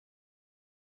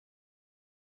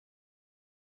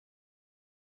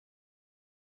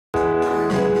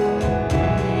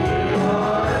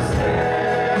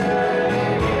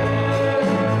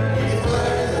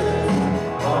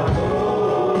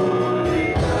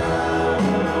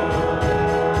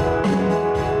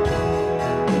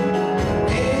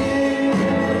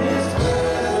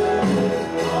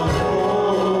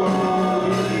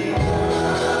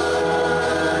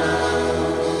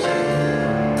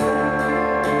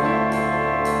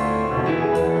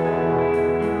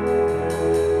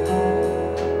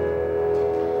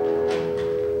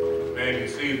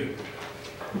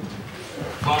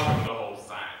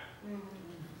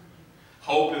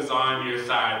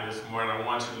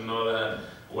to know that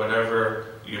whatever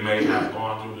you may have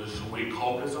gone through this week,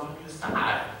 hope is on your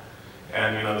side.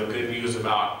 And you know, the good news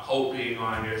about hope being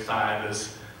on your side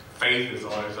is faith is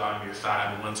always on your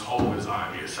side, and once hope is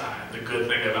on your side. The good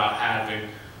thing about having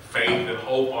faith and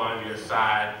hope on your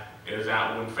side is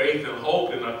that when faith and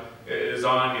hope is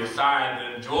on your side,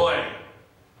 then joy,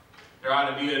 there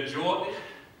ought to be a joy.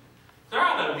 There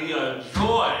ought to be a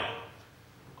joy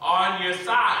on your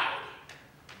side.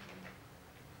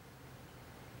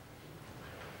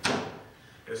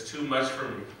 It's too much for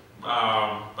me.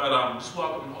 But just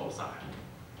welcome to HopeSide.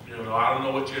 You know, I don't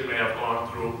know what you may have gone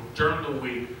through during the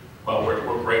week, but we're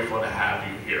grateful to have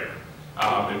you here.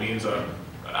 It means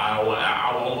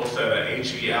I almost said an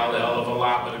H-E-L-L of a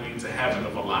lot, but it means a heaven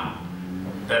of a lot.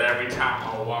 That every time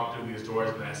I walk through these doors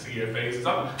and I see your faces,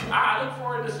 I look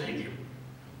forward to seeing you.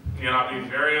 You know, I'll be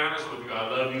very honest with you. I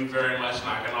love you very much, and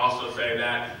I can also say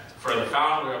that for the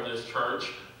founder of this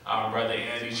church, Brother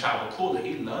Andy Chavakula,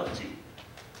 he loves you.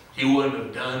 He wouldn't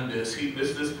have done this.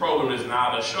 This program is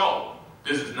not a show.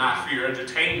 This is not for your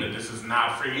entertainment. This is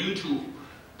not for YouTube.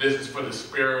 This is for the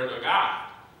Spirit of God.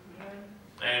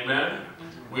 Amen.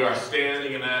 We are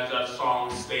standing, and as that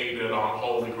song stated, on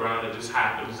holy ground. It just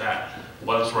happens that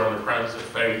once we're in the presence of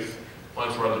faith,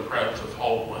 once we're in the presence of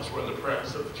hope, once we're in the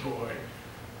presence of joy,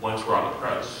 once we're in the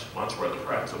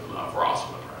presence of love, we're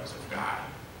also in the presence of God.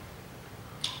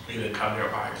 You didn't come here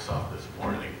by yourself this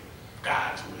morning.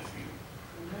 God's with you.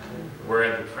 We're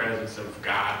in the presence of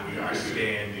God. We are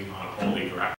standing on holy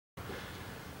ground.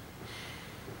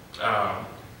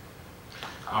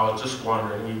 I was just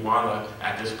wondering, we want to,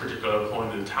 at this particular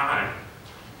point in time,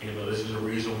 you know, this is the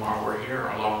reason why we're here,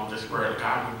 along with the Spirit of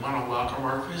God, we want to welcome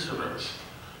our visitors.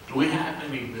 Do we have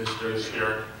any visitors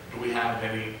here? Do we have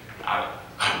any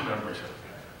members?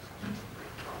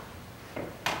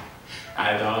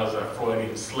 I know it's a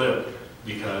Freudian slip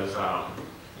because,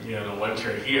 you know, once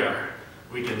you're here,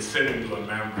 we consider you a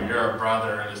member. You're a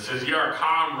brother and a sister. You're a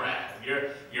comrade.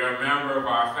 You're a member of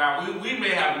our family. We may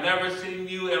have never seen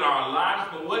you in our lives,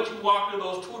 but once you walk through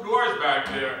those two doors back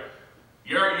there,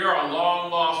 you're a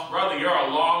long-lost brother. You're a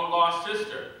long-lost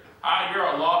sister.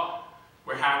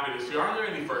 We're happy to see you. Are there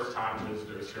any first-time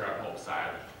visitors here at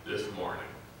HopeSide this morning?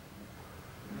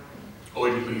 Or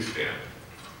would you please stand?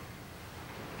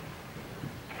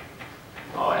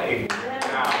 Oh, hey.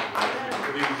 Now,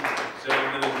 these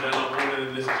gentlemen and gentlewomen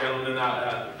and this gentleman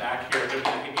back here, give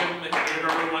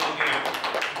everyone a hand.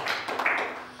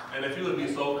 And if you would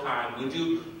be so kind, would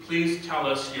you please tell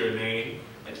us your name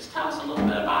and just tell us a little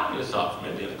bit about yourself,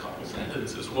 maybe in a couple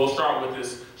sentences. We'll start with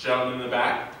this gentleman in the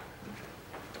back.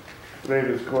 My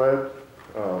name is Glenn.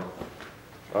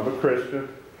 I'm a Christian.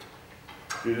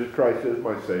 Jesus Christ is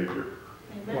my Savior.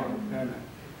 Amen.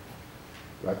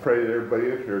 I pray that everybody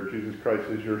in here, Jesus Christ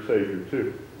is your Savior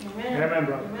too. Amen. Amen,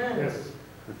 brother. Amen. Yes.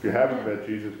 If you haven't met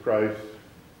Jesus Christ,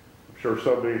 I'm sure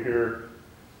somebody here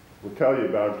will tell you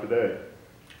about him today.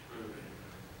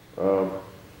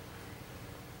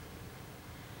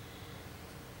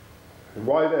 And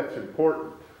why that's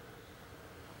important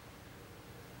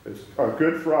is on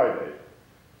Good Friday,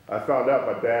 I found out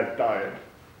my dad's dying.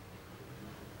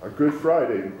 On Good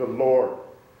Friday, the Lord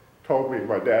told me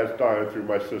my dad's dying through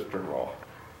my sister-in-law.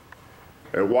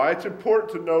 And why it's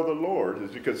important to know the Lord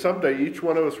is because someday each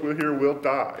one of us here will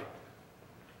die.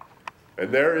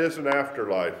 And there is an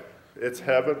afterlife. It's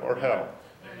heaven or hell.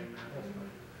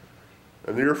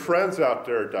 And your friends out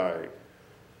there are dying.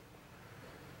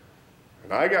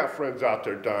 And I got friends out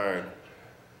there dying.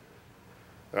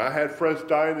 And I had friends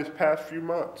dying this past few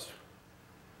months.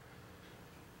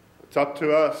 It's up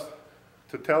to us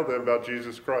to tell them about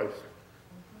Jesus Christ.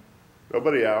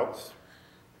 Nobody else.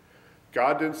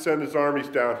 God didn't send his armies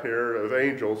down here of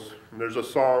angels. And there's a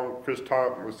song Chris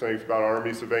Thompson was saying about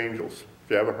armies of angels.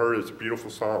 If you haven't heard it, it's a beautiful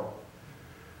song.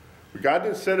 But God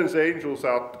didn't send his angels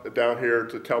out down here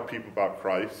to tell people about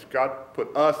Christ. God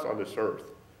put us on this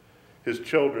earth, his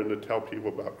children, to tell people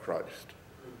about Christ.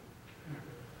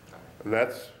 And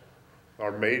that's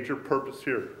our major purpose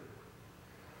here.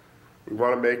 We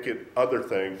want to make it other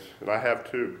things, and I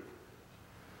have too.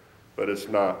 But it's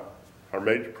not. Our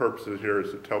major purpose here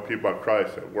is to tell people about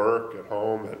Christ at work, at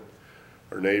home, at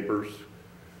our neighbors,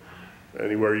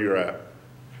 anywhere you're at.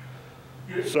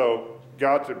 So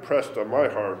God's impressed on my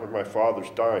heart when my father's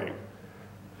dying.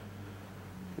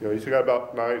 You know, he's got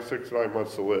about 6 to 9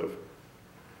 months to live.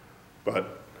 And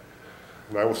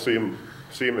I will see him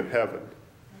in heaven.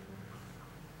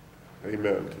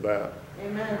 Amen to that.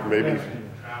 Amen.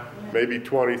 Maybe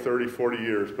 20, 30, 40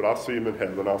 years, but I'll see him in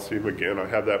heaven. I'll see him again. I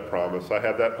have that promise. I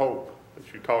have that hope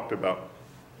that you talked about.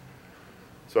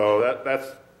 So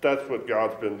that's what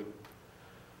God's been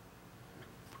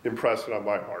impressing on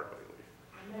my heart lately.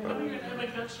 What are your name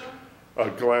again, sir?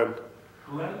 Glenn.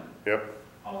 Glenn? Yep.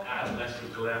 Oh, God bless you,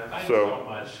 Glenn. Thank So- you so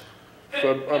much. So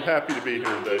I'm happy to be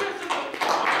here today.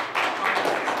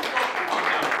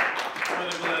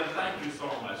 Brother Glenn, thank you so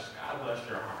much. God bless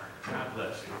your heart. God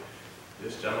bless you.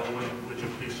 This gentleman, would you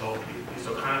please be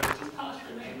so kind? Just tell us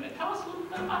your name and tell us a little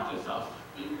bit about yourself.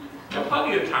 You have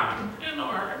plenty of time. In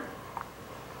order.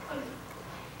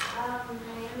 My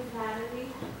name is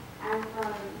Natalie. I'm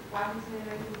from Washington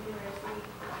University,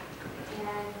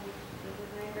 and this is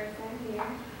my first time here,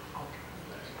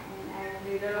 and I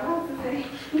really don't know what to say.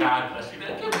 God bless you. Now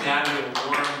give Natalie a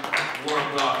warm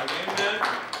welcome. Amen.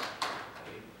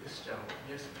 This gentleman,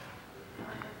 yes,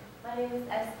 ma'am. My name is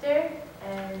Esther,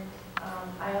 and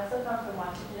I also come from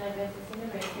Washington Adventist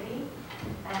University,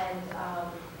 and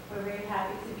we're very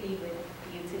happy to be with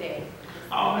you today.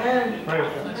 Amen. Praise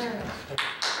God God. bless you.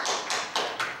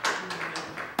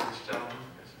 This gentleman,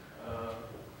 yes, ma'am.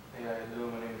 Hey, how you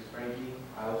doing? My name is Frankie.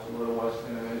 I also go to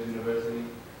Washington Adventist University,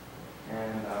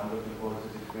 and I'm looking forward to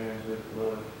this experience with the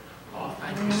Lord. Oh,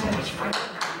 thank you so much, Frank.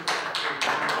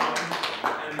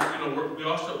 And you know,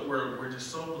 we're just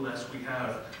so blessed. We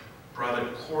have Brother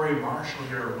Cory Marshall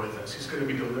here with us. He's going to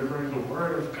be delivering the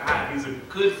Word of God. He's a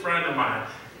good friend of mine,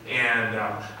 and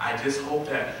I just hope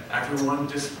that everyone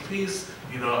just please,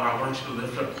 you know, I want you to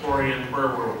lift up Cory in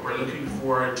prayer. We're looking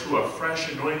forward to a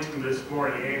fresh anointing this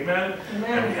morning. Amen.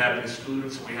 And we have these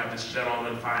students. We have this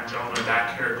gentleman, fine gentleman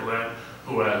back here, Glenn,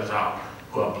 who have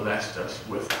blessed us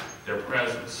with their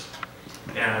presence.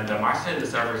 And I say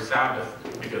this every Sabbath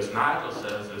because Nigel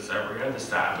says this every other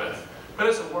Sabbath. But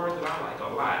it's a word that I like a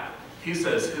lot. He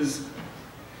says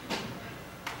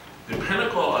the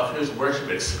pinnacle of his worship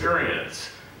experience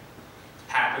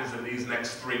happens in these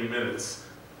next 3 minutes,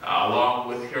 along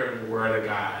with hearing the Word of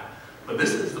God. But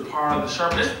this is the part of the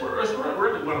sermon. It's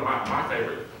really one of my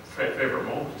favorite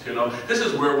moments. You know, this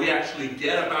is where we actually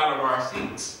get up out of our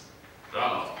seats,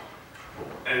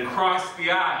 and cross the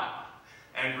aisle.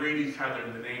 And greet each other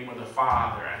in the name of the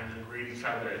Father, and then greet each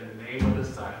other in the name of the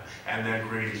Son, and then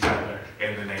greet each other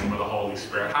in the name of the Holy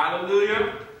Spirit.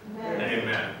 Hallelujah. Amen.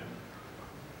 Amen.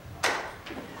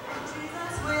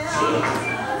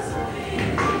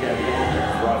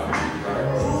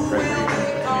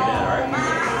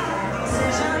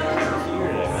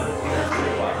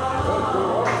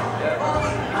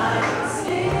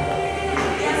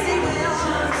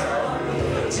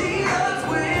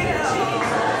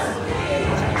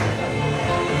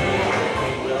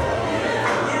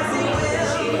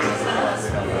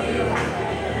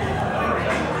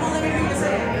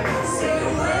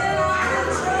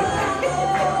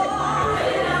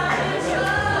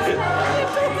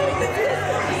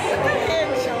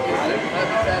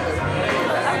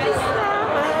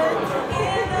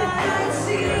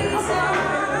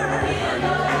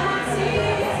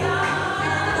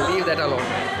 Leave that alone.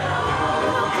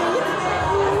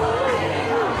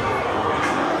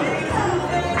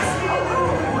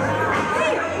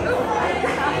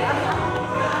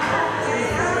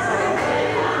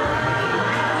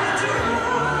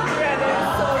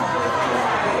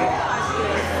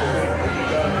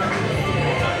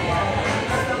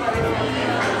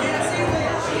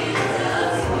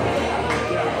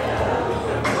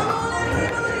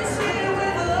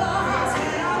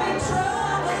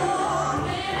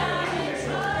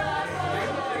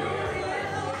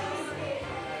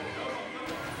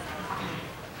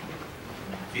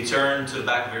 If you turn to the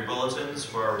back of your bulletins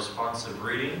for our responsive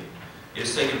reading, it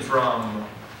is taken from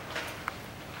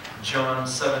John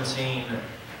 17,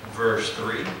 verse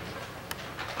 3.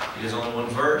 It is only one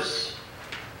verse.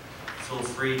 Feel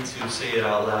free to say it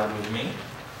out loud with me.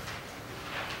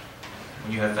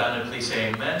 When you have found it, please say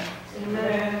amen.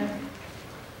 Amen.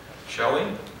 Shall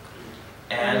we?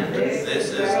 And this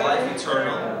is life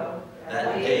eternal,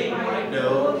 that they might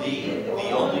know thee,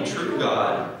 the only true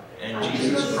God, and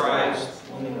Jesus Christ,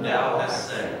 whom thou hast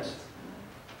sent.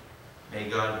 May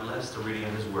God bless the reading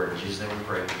of his word. In Jesus' name we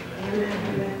pray.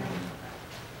 Amen. Amen.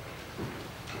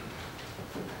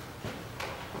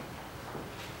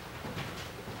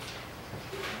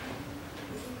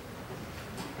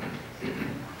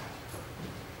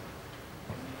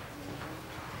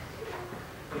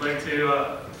 I'd like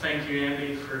to thank you,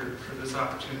 Andy, for this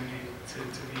opportunity to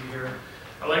be here.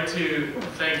 I'd like to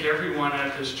thank everyone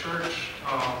at this church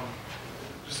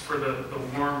just for the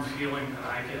warm feeling that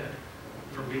I get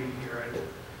from being here.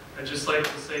 I'd just like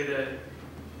to say that,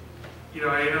 you know,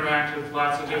 I interact with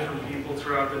lots of different people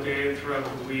throughout the day and throughout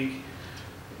the week,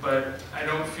 but I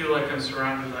don't feel like I'm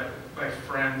surrounded by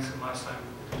friends unless I'm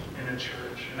in a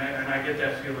church, and I get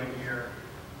that feeling here.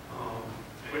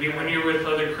 When you're with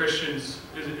other Christians,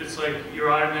 it's like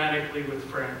you're automatically with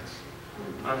friends.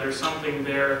 There's something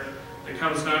there that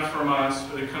comes not from us,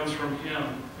 but it comes from Him,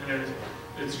 and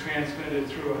it's transmitted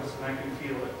through us, and I can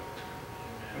feel it.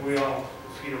 And we all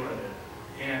feel it.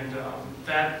 And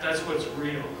that's what's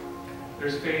real.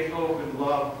 There's faith, hope, and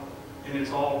love, and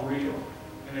it's all real.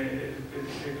 And it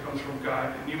comes from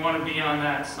God. And you want to be on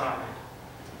that side.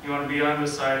 You want to be on the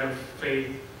side of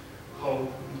faith,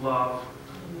 hope, and love,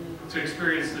 to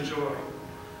experience the joy.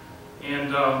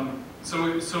 And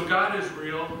so God is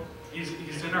real.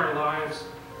 He's in our lives.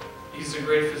 He's a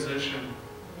great physician.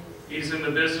 He's in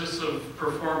the business of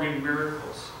performing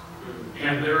miracles.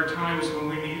 And there are times when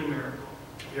we need a miracle.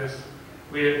 Yes.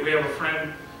 We have a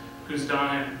friend who's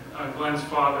dying, Glenn's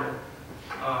father.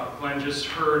 Glenn just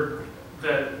heard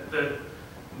that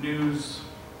news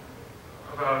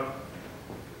about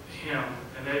him,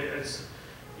 and it's,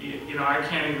 you know, I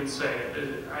can't even say it.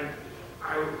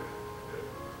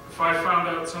 If I found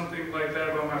out something like that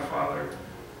about my father,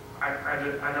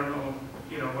 I don't know,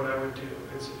 you know, what I would do.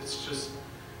 It's just,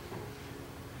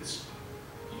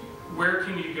 where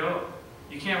can you go?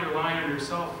 You can't rely on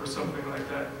yourself for something like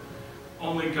that.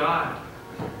 Only God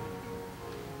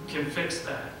can fix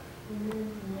that.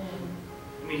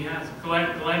 And He has.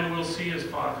 Glenn will see his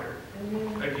father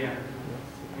again.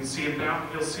 You see him now,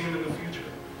 he'll see him in the future.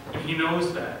 And he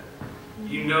knows that.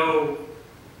 You know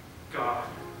God.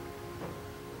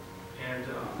 And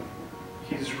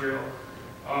He's real.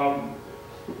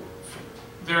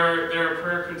 There are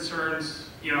prayer concerns,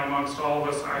 you know, amongst all of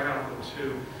us. I have them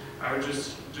too. I would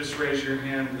just raise your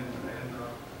hand and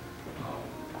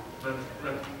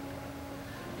let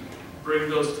bring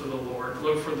those to the Lord.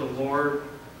 Look for the Lord,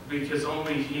 because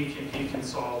only He can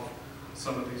solve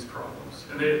some of these problems.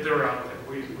 And they're out there.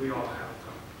 We all have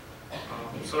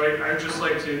them. So I'd just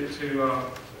like to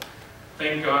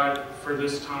thank God for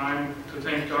this time, to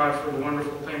thank God for the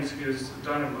wonderful things He has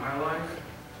done in my life,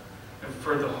 and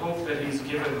for the hope that He's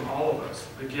given all of us,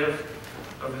 the gift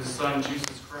of His Son,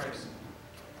 Jesus Christ,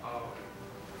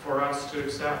 for us to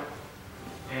accept.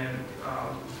 And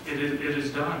it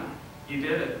is done. He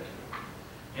did it.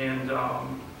 And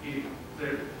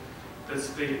that's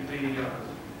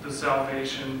the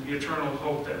salvation, the eternal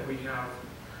hope that we have.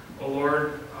 Oh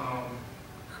Lord,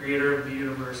 Creator of the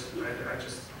universe, I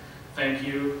just thank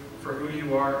You for who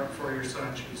You are and for Your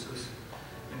Son, Jesus.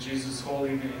 In Jesus'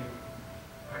 holy name,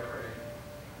 I pray.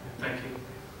 Thank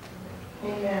You.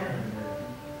 Amen.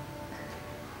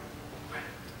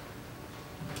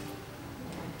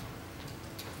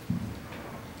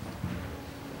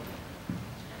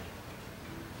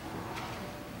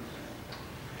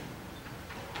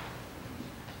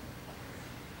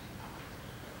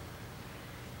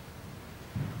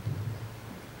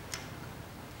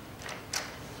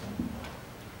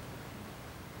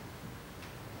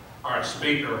 Our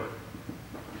speaker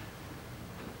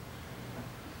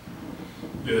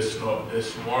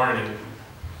this morning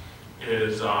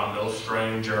is no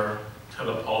stranger to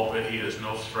the pulpit. He is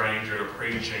no stranger to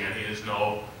preaching, and he is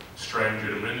no stranger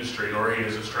to ministry, nor he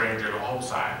is a stranger to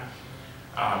HopeSide.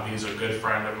 He's a good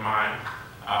friend of mine.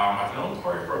 I've known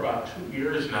Cory for about 2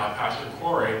 years now, Pastor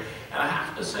Cory, and I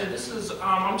have to say this is,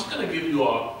 I'm just going to give you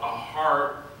a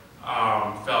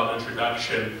heartfelt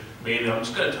introduction. I'm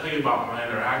just going to tell you about my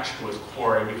interaction with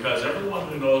Cory, because everyone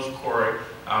who knows Cory,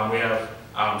 we have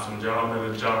some gentlemen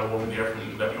and gentlewomen here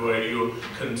from WAU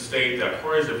can state that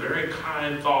Cory is a very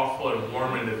kind, thoughtful, and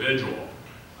warm individual.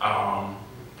 I'm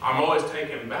always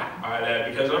taken back by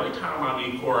that, because every time I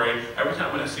meet Cory, every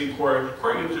time I see Cory,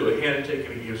 Cory gives you a handshake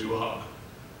and he gives you a hug.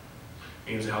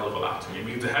 It means a hell of a lot to me. It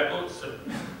means a heck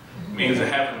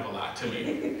of a lot to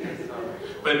me.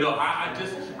 But no,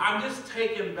 I'm just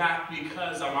taken back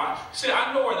because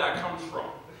I know where that comes from.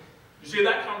 You see,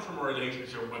 that comes from a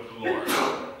relationship with the Lord.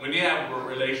 When you have a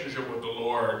relationship with the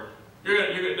Lord,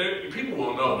 people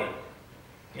will know it.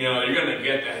 You know, you're going to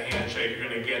get that handshake, you're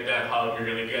going to get that hug, you're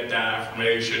going to get that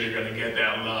affirmation, you're going to get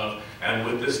that love. And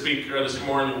with the speaker this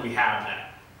morning, we have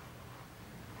that.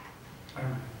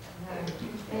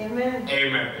 Amen.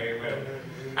 Amen. Amen.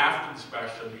 After the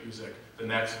special music, the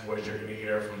next voice you're going to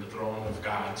hear from the throne of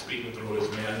God, speaking through His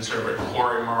manservant,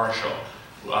 Cory Marshall.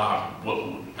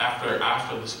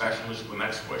 After the special music, the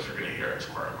next voice you're going to hear is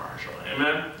Cory Marshall.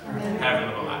 Amen? Amen. Heaven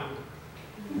of a lot.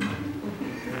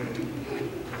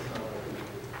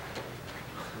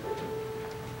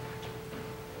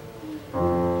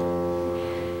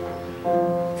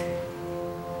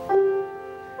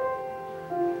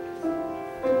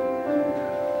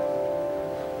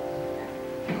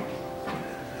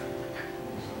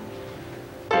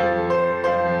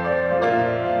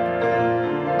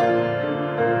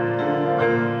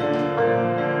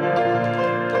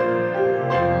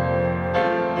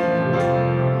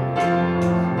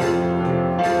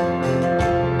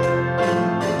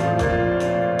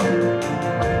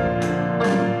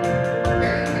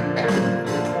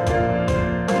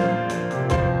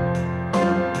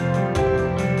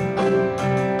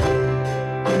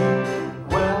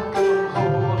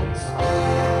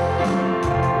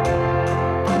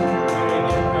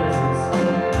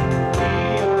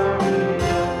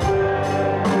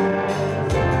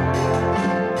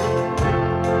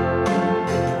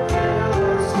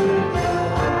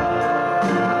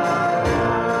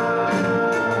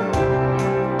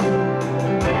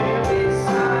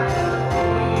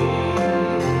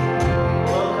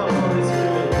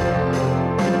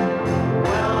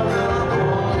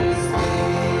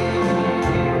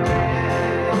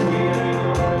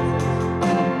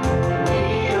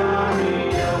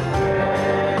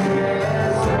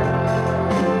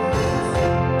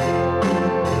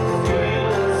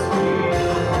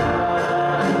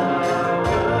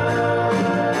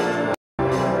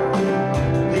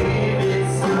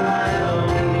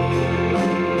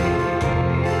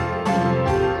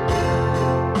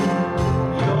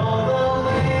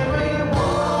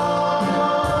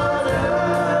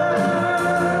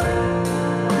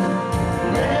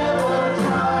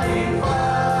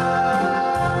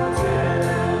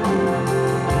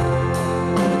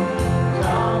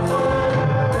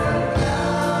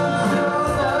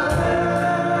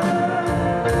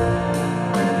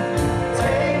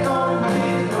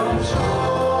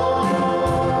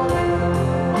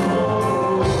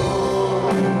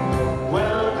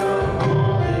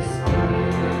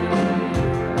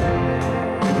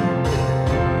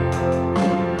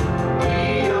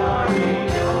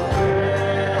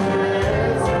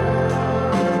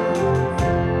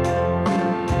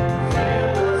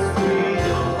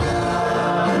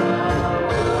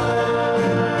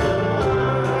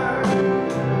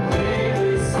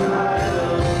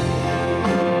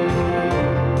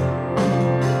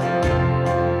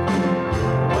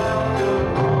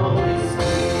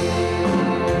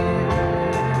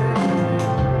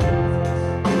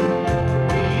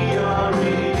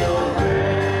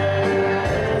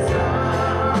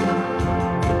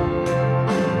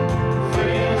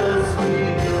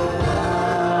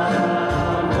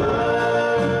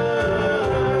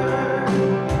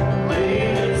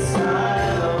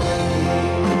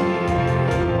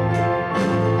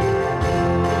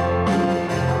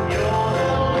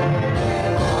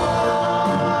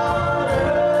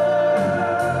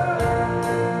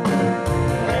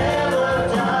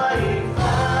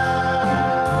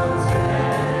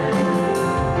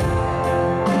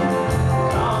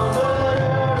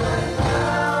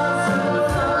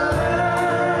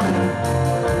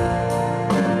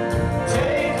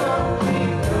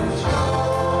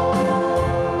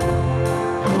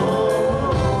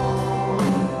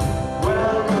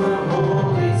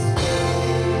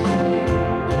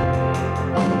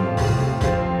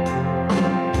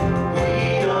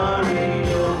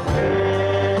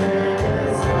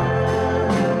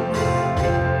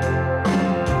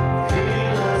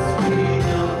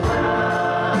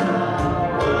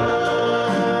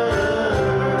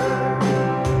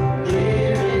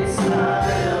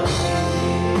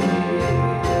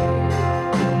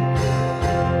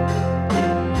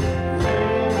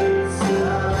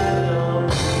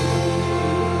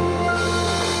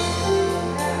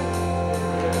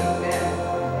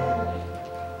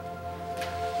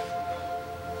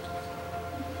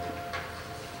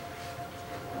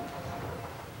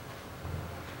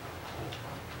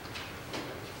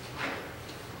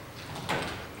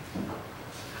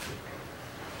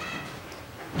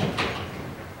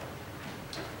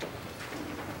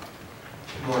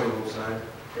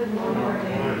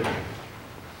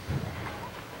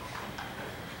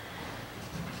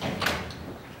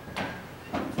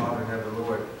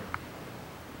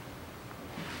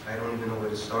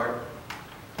 start.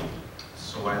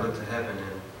 So I look to heaven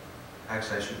and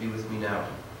ask that you be with me now.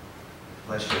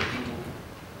 Bless your people.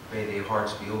 May their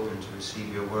hearts be open to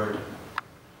receive your word.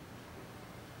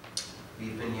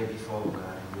 We've been here before,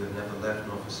 God, and you have never left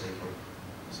nor forsaken.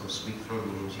 So speak through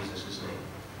me in Jesus'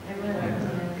 name.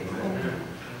 Amen. Amen.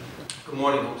 Good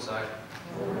morning, HopeSide.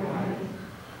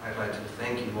 I'd like to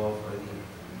thank you all for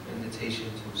the invitation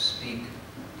to speak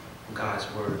God's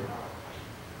word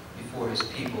before his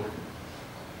people.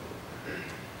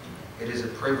 It is a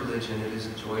privilege and it is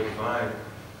a joy divine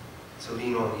to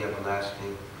lean on the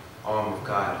everlasting arm of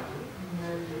God.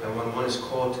 And when one is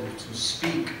called to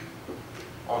speak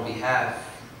on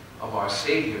behalf of our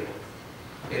Savior,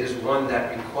 it is one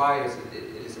that requires, it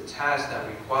is a task that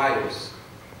requires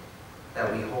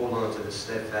that we hold on to the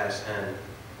steadfast hand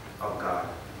of God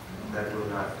that will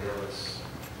not fail us.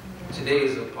 Today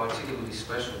is a particularly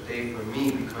special day for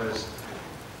me because,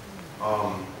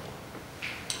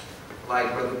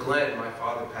 like Brother Glenn, my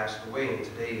father passed away, and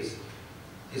today is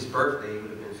his birthday. He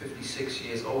would have been 56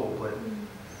 years old, but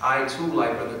I too,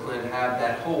 like Brother Glenn, have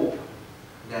that hope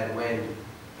that when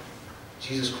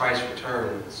Jesus Christ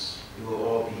returns, we will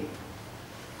all be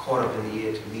caught up in the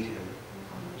air to meet him.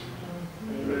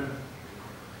 Amen.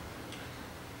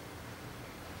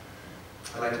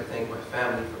 I'd like to thank my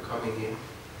family for coming here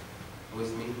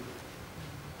with me.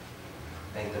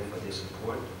 Thank them for their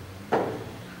support.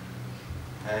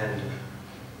 And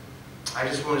I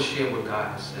just want to share what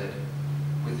God has said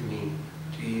with me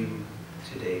to you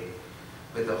today,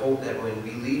 with the hope that when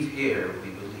we leave here, we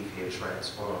will leave here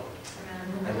transformed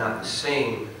and not the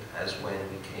same as when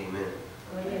we came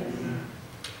in.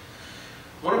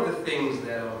 One of the things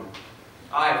that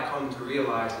I've come to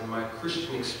realize in my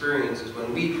Christian experience is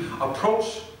when we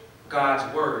approach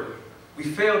God's word, we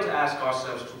fail to ask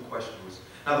ourselves two questions.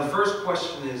 Now, the first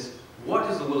question is, what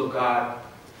is the will of God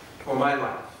for my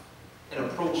life in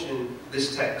approaching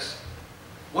this text?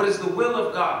 What is the will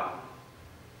of God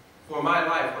for my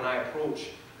life when I approach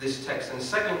this text? And the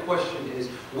second question is,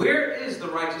 where is the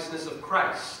righteousness of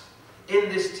Christ in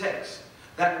this text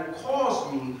that will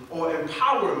cause me or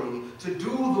empower me to do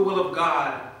the will of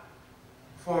God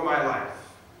for my life?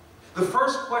 The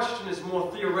first question is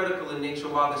more theoretical in nature,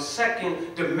 while the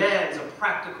second demands a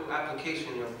practical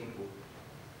application, young people.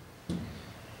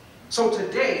 So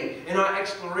today, in our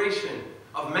exploration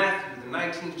of Matthew, the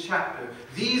 19th chapter,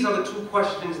 these are the two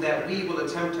questions that we will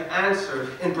attempt to answer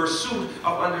in pursuit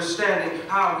of understanding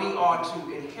how we are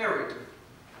to inherit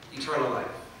eternal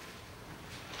life.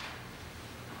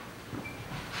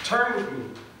 Turn with me,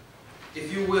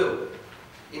 if you will,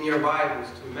 in your Bibles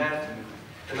to Matthew,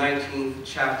 the 19th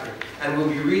chapter, and we'll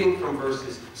be reading from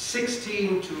verses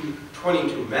 16 to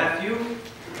 22. Matthew,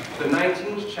 the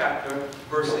 19th chapter,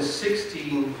 verses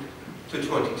 16 to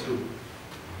 22.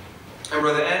 And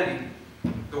Brother Andy,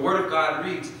 the word of God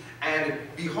reads, "And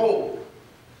behold,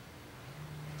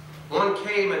 one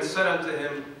came and said unto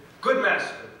him, Good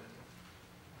master,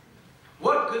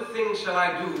 what good thing shall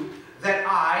I do that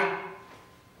I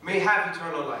may have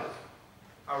eternal life?"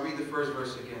 I'll read the first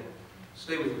verse again.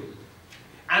 Stay with me.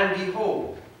 "And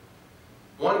behold,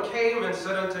 one came and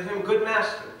said unto him, Good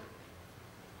master,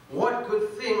 what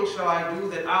good thing shall I do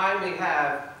that I may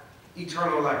have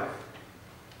eternal life?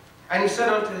 And he said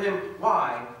unto him,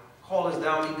 Why callest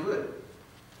thou me good?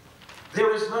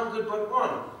 There is none good but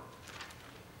one,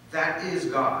 that is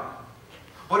God.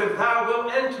 But if thou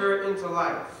wilt enter into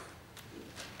life,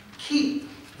 keep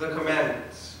the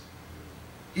commandments.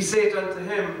 He saith unto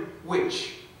him,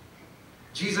 Which?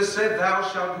 Jesus said, Thou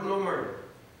shalt do no murder.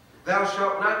 Thou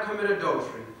shalt not commit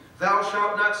adultery. Thou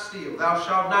shalt not steal. Thou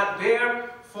shalt not bear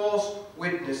false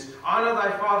witness. Honor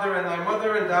thy father and thy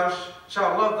mother, and thou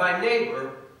shalt love thy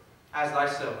neighbor as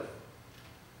thyself.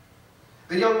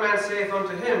 The young man saith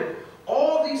unto him,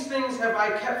 All these things have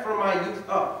I kept from my youth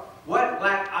up. What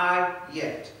lack I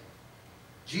yet?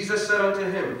 Jesus said unto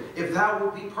him, If thou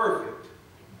wilt be perfect,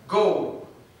 go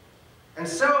and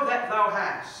sell that thou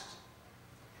hast,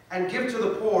 and give to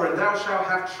the poor, and thou shalt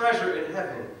have treasure in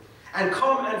heaven. And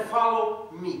come and follow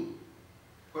me.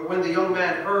 But when the young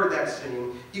man heard that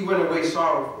saying, he went away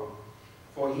sorrowful,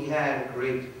 for he had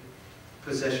great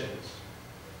possessions.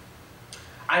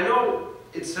 I know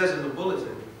it says in the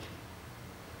bulletin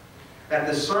that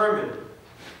the sermon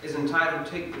is entitled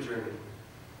Take the Journey.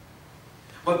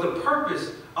 But the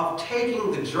purpose of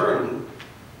taking the journey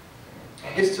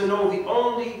is to know the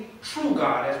only true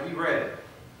God, as we read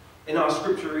in our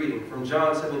scripture reading from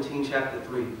John 17, chapter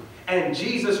 3, and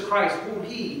Jesus Christ, whom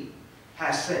he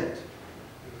has sent.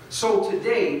 So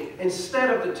today,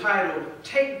 instead of the title,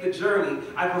 Take the Journey,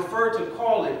 I prefer to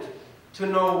call it To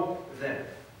Know Them.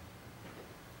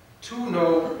 to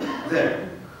know them.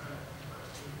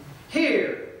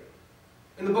 Here,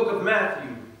 in the book of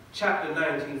Matthew, chapter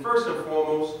 19, first and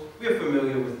foremost, we are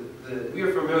familiar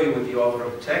with the author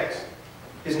of the text.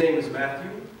 His name is Matthew.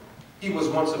 He was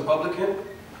once a publican,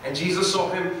 and Jesus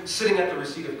saw him sitting at the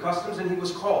receipt of customs, and he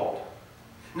was called.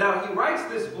 Now, he writes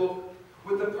this book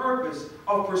with the purpose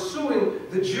of pursuing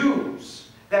the Jews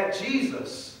that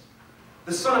Jesus,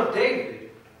 the son of David,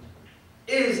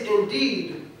 is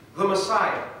indeed the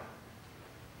Messiah.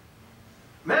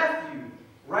 Matthew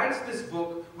writes this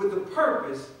book with the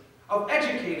purpose of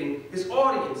educating his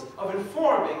audience, of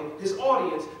informing his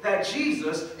audience that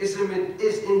Jesus is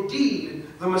indeed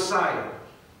the Messiah.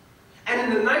 And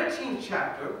in the 19th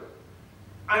chapter,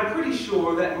 I'm pretty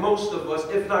sure that most of us,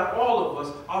 if not all of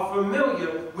us, are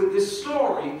familiar with this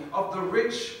story of the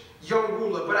rich young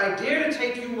ruler. But I dare to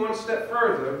take you one step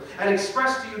further and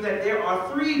express to you that there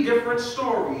are 3 different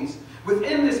stories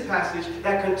within this passage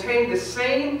that contain the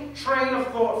same train of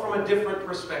thought from a different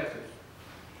perspective.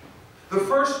 The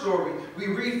first story we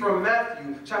read from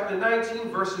Matthew chapter 19,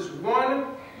 verses 1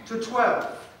 to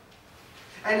 12.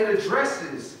 And it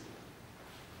addresses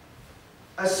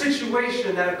a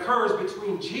situation that occurs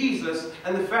between Jesus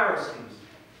and the Pharisees.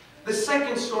 The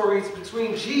second story is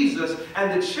between Jesus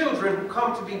and the children who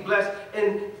come to be blessed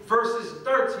in verses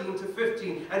 13 to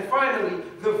 15. And finally,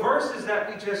 the verses that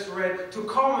we just read to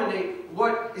culminate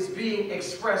what is being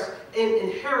expressed in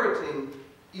inheriting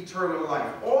eternal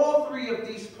life. All 3 of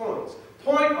these points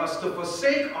point us to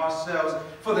forsake ourselves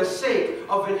for the sake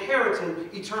of inheriting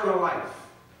eternal life.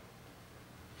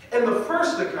 In the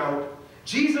first account,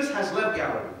 Jesus has left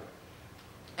Galilee,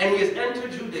 and he has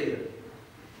entered Judea.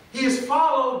 He is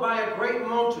followed by a great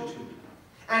multitude,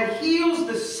 and heals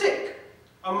the sick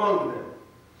among them.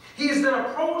 He is then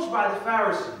approached by the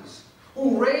Pharisees,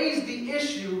 who raise the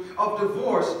issue of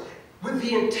divorce with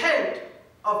the intent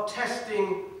of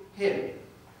testing him.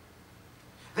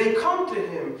 They come to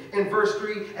him in verse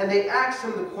 3, and they ask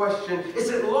him the question, is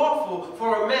it lawful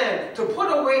for a man to put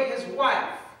away his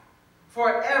wife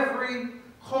for every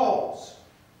cause?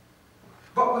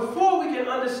 But before we can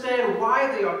understand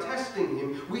why they are testing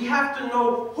him, we have to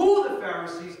know who the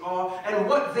Pharisees are and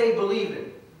what they believe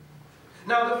in.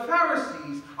 Now, the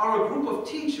Pharisees are a group of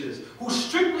teachers who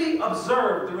strictly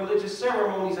observed the religious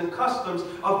ceremonies and customs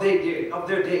of their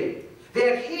day.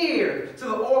 They adhered to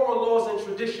the oral laws and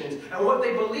traditions, and what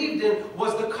they believed in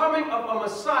was the coming of a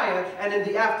Messiah and in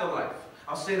the afterlife.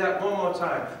 I'll say that one more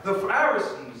time. The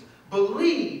Pharisees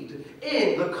believed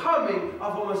in the coming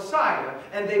of a Messiah,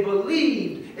 and they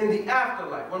believed in the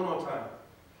afterlife. One more time.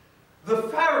 The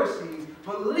Pharisees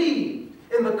believed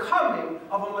in the coming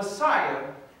of a Messiah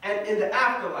and in the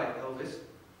afterlife, Elvis.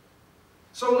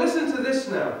 So listen to this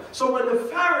now. So when the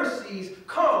Pharisees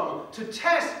come to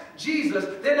test Jesus,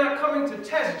 they're not coming to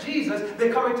test Jesus,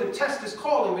 they're coming to test his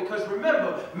calling, because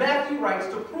remember, Matthew writes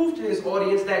to prove to his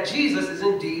audience that Jesus is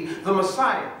indeed the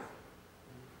Messiah.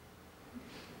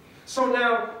 So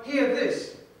now, hear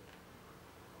this.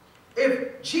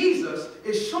 If Jesus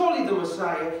is surely the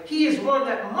Messiah, he is one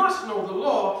that must know the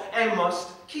law and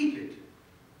must keep it.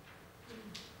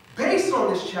 Based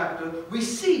on this chapter, we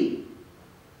see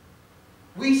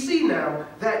now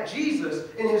that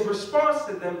Jesus, in his response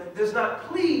to them, does not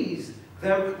please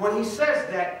them when he says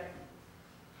that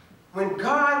when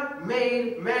God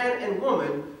made man and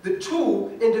woman, the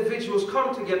 2 individuals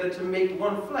come together to make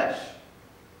one flesh.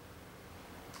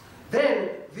 Then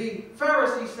the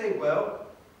Pharisees say, well,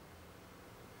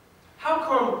 how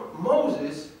come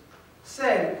Moses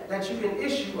said that you can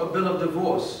issue a bill of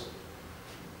divorce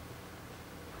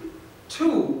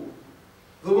to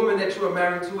the woman that you are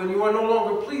married to and you are no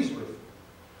longer pleased with?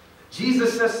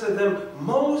 Jesus says to them,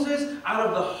 Moses, out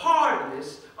of the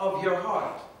hardness of your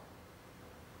heart,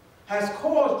 has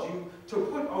caused you to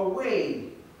put away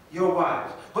your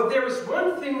wives. But there is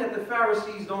one thing that the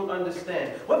Pharisees don't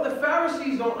understand. What the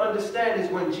Pharisees don't understand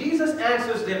is when Jesus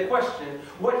answers their question,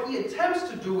 what he attempts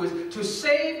to do is to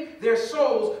save their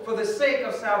souls for the sake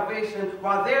of salvation,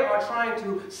 while they are trying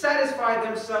to satisfy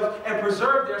themselves and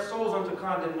preserve their souls unto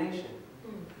condemnation.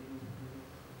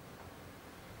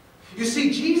 You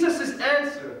see, Jesus'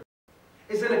 answer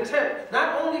is an attempt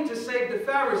not only to save the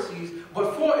Pharisees,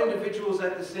 but 4 individuals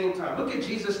at the same time. Look at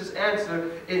Jesus'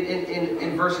 answer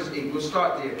in verses 8. We'll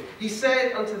start there. He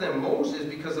said unto them, Moses,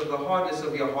 because of the hardness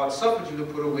of your heart, suffered you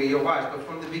to put away your wives. But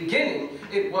from the beginning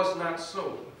it was not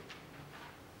so.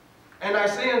 And I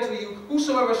say unto you,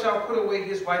 whosoever shall put away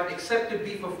his wife, except it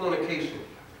be for fornication,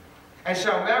 and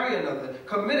shall marry another,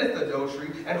 committeth adultery,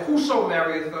 and whoso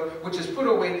marrieth her, which is put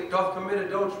away, doth commit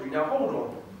adultery. Now hold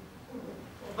on.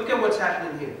 Look at what's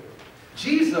happening here.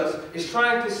 Jesus is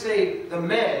trying to save the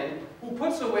man who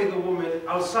puts away the woman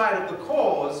outside of the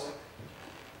cause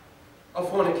of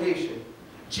fornication.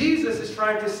 Jesus is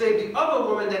trying to save the other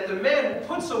woman that the man who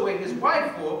puts away his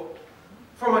wife for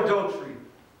from adultery.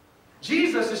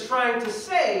 Jesus is trying to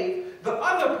save the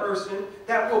other person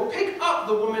that will pick up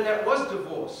the woman that was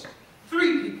divorced.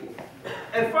 3 people.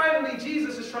 And finally,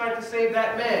 Jesus is trying to save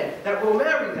that man that will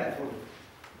marry that woman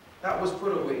that was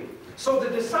put away. So the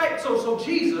disciples, so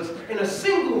Jesus, in a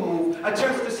single move,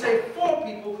 attempts to save 4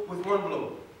 people with 1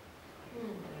 blow.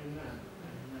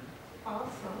 Awesome.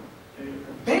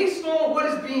 Based on what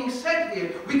is being said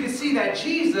here, we can see that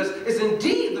Jesus is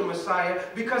indeed the Messiah,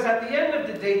 because at the end of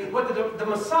the day, what the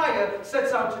Messiah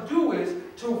sets out to do is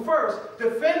to first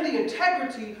defend the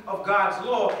integrity of God's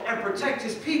law and protect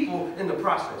his people in the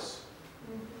process.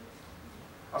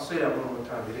 I'll say that one more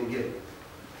time, you didn't get it.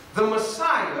 The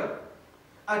Messiah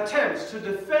attempts to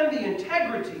defend the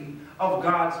integrity of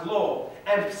God's law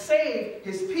and save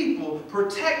his people,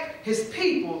 protect his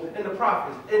people in the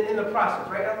process,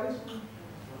 right, Alice?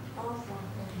 Awesome.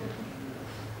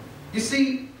 You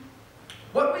see,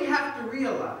 what we have to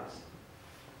realize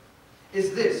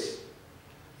is this.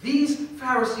 These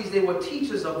Pharisees, they were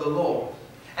teachers of the law.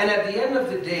 And at the end of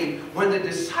the day, when the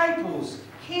disciples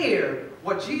hear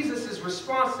what Jesus'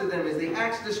 response to them is, they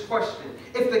ask this question: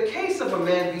 if the case of a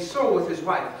man be so with his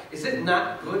wife, is it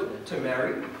not good to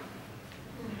marry?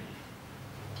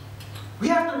 We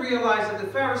have to realize that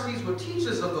the Pharisees were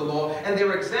teachers of the law, and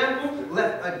their example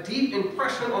left a deep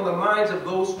impression on the minds of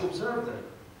those who observed them.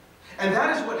 And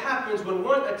that is what happens when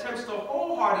one attempts to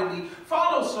wholeheartedly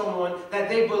follow someone that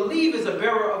they believe is a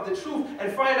bearer of the truth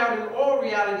and find out in all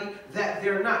reality that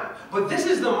they're not. But this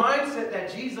is the mindset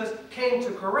that Jesus came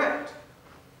to correct.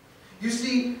 You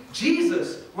see,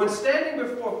 Jesus, when standing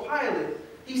before Pilate,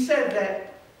 he said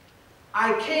that,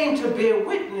 I came to bear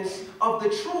witness of the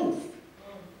truth.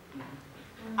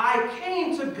 I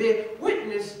came to bear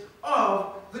witness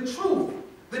of the truth.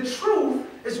 The truth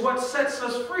is what sets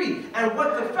us free. And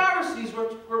what the Pharisees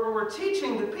were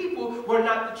teaching the people were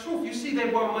not the truth. You see, they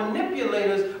were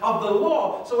manipulators of the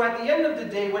law. So at the end of the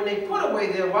day, when they put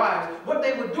away their wives, what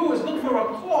they would do is look for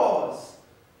a clause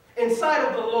inside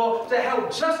of the law to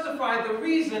help justify the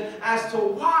reason as to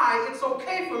why it's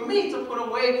okay for me to put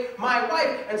away my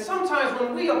wife. And sometimes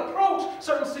when we approach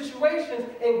certain situations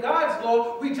in God's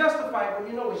law, we justify it, but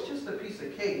you know, it's just a piece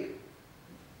of cake.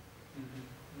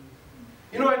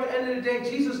 You know, at the end of the day,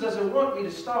 Jesus doesn't want me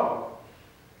to starve.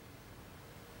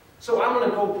 So I'm going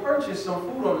to go purchase some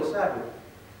food on the Sabbath.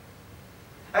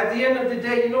 At the end of the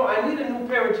day, you know, I need a new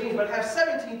pair of jeans, but I have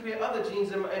 17 pair of other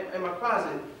jeans in my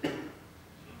closet.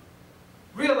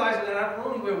 Realizing that I can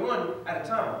only wear one at a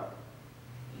time.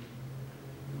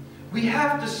 We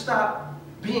have to stop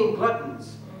being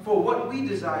gluttons for what we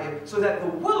desire so that the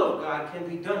will of God can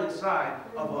be done inside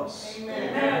of us.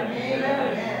 Amen.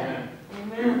 Amen.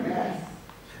 Amen. Yes.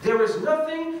 There is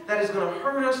nothing that is going to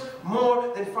hurt us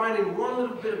more than finding one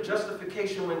little bit of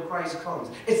justification when Christ comes.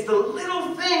 It's the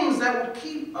little things that will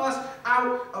keep us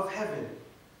out of heaven.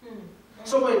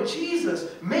 So when Jesus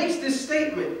makes this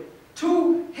statement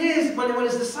to when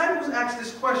his disciples ask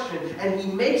this question and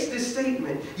he makes this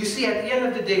statement, you see, at the end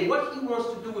of the day, what he wants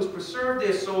to do is preserve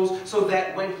their souls so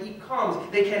that when he comes,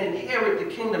 they can inherit the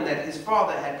kingdom that his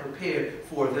Father had prepared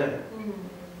for them.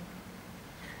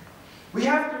 We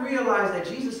have to realize that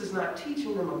Jesus is not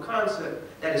teaching them a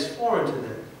concept that is foreign to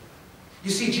them.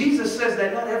 You see, Jesus says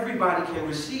that not everybody can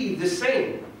receive the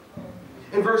same.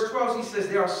 In verse 12, he says,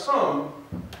 there are some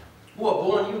who are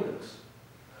born eunuchs.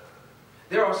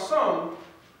 There are some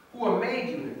who are made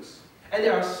eunuchs. And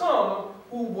there are some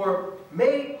who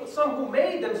made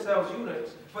themselves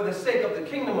eunuchs for the sake of the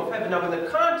kingdom of heaven. Now, in the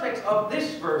context of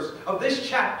this verse, of this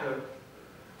chapter,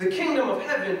 the kingdom of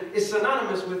heaven is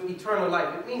synonymous with eternal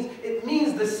life. It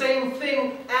means the same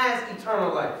thing as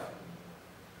eternal life.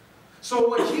 So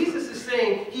what Jesus is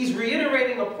saying, he's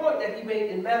reiterating a point that he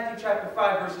made in Matthew chapter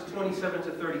 5, verses 27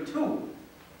 to 32,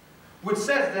 which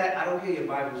says that, I don't hear your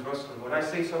Bibles rustling. When I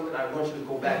say something, I want you to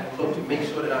go back and look to make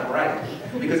sure that I'm right.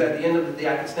 Because at the end of the day,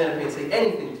 I can stand up here and say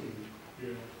anything to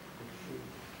you.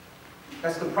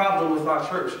 That's the problem with our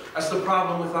church. That's the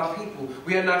problem with our people.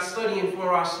 We are not studying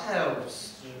for ourselves.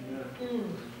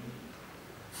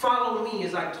 Follow me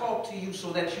as I talk to you so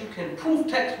that you can proof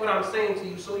text what I'm saying to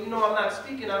you, so you know I'm not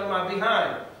speaking out of my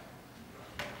behind.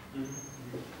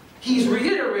 He's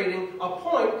reiterating a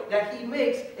point that he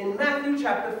makes in Matthew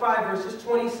chapter 5, verses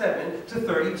 27 to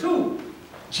 32.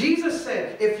 Jesus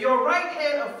said, if your right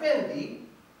hand offend thee,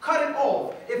 cut it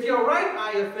off. If your right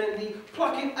eye offend thee,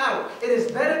 pluck it out. It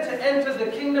is better to enter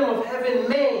the kingdom of heaven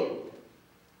maimed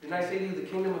Didn't I say to you the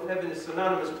kingdom of heaven is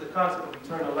synonymous with the concept of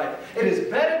eternal life? It is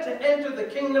better to enter the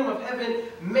kingdom of heaven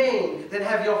maimed than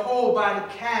have your whole body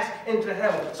cast into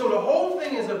hell. So the whole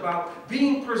thing is about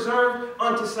being preserved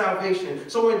unto salvation.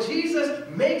 So when Jesus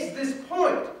makes this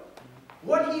point,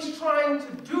 what he's trying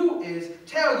to do is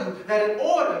tell you that in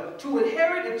order to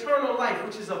inherit eternal life,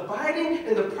 which is abiding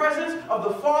in the presence of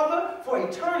the Father for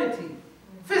eternity,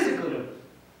 physically.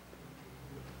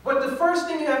 But the first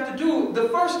thing you have to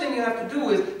do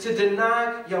is to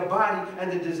deny your body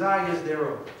and the desires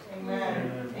thereof.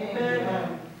 Amen.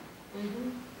 Amen.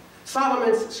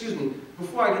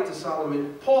 Before I get to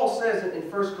Solomon, Paul says it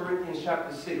in 1 Corinthians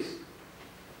chapter 6.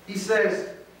 He says,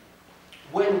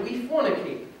 when we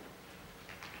fornicate,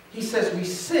 he says we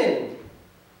sin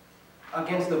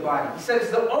against the body. He says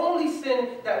it's the only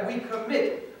sin that we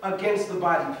commit against the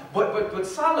body. But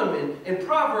Solomon, in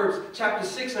Proverbs chapter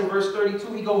 6 and verse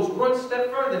 32, he goes one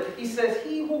step further. He says,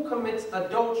 he who commits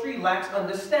adultery lacks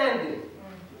understanding.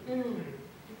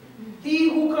 He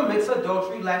who commits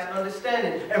adultery lacks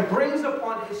understanding and brings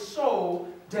upon his soul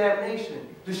damnation,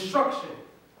 destruction.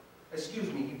 He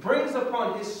brings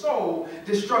upon his soul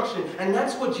destruction. And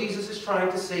that's what Jesus is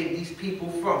trying to save these people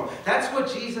from. That's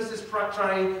what Jesus is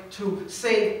trying to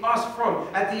save us from.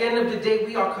 At the end of the day,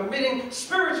 we are committing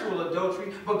spiritual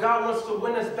adultery, but God wants to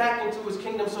win us back into his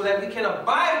kingdom so that we can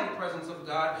abide in the presence of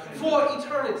God for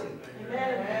eternity.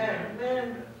 Amen.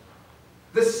 Amen.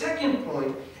 The second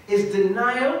point is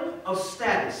denial of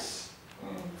status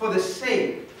for the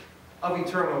sake of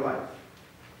eternal life.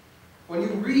 When you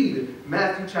read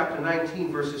Matthew chapter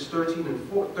 19, verses 13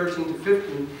 to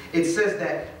 15, it says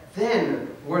that, then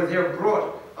were there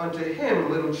brought unto him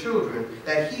little children,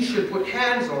 that he should put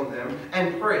hands on them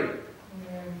and pray.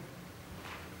 Amen.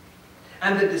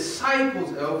 And the disciples,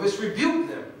 Elvis,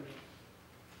 rebuked them.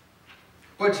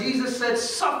 But Jesus said,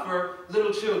 suffer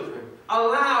little children,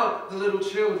 allow the little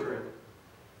children,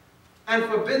 and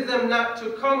forbid them not to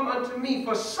come unto me,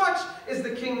 for such is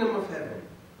the kingdom of heaven.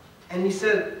 And he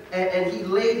said, and he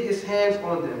laid his hands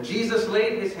on them. Jesus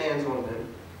laid his hands on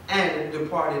them and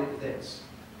departed thence.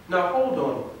 Now hold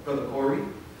on, Brother Cory.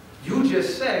 You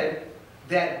just said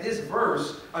that this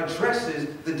verse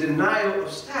addresses the denial of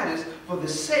status for the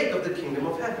sake of the kingdom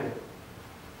of heaven.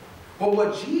 But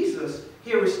what Jesus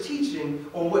here is teaching,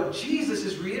 or what Jesus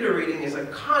is reiterating, is a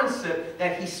concept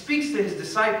that he speaks to his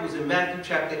disciples in Matthew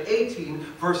chapter 18,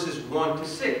 verses 1 to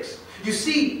 6. You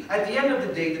see, at the end of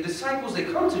the day, the disciples, they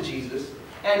come to Jesus,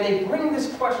 and they bring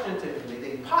this question to him.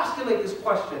 They postulate this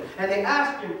question, and they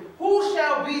ask him, who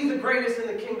shall be the greatest in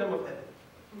the kingdom of heaven?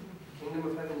 The kingdom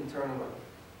of heaven, eternal life.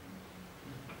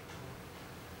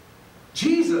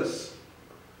 Jesus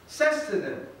says to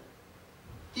them,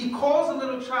 he calls a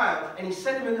little child, and he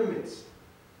set him in the midst.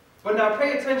 But now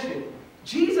pay attention.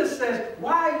 Jesus says,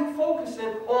 why are you focusing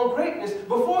on greatness?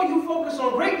 Before you focus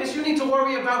on greatness, you need to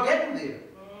worry about getting there.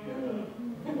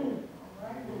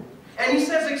 And he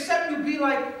says, except you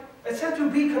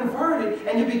be converted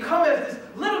and you become as this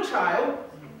little child,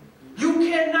 you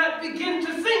cannot begin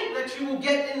to think that you will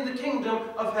get in the kingdom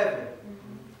of heaven.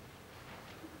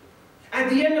 At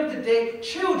the end of the day,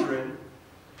 children,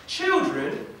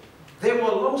 they were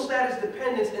low status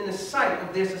dependents in the sight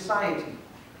of their society.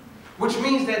 Which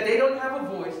means that they don't have a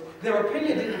voice, their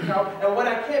opinion didn't count, and what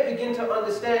I can't begin to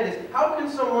understand is, how can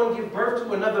someone give birth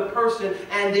to another person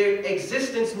and their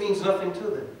existence means nothing to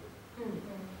them?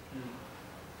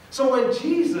 So when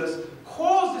Jesus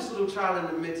calls this little child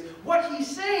in the midst, what he's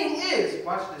saying is,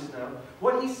 watch this now,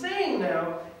 what he's saying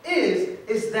now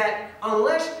is that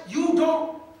unless you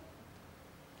don't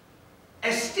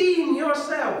esteem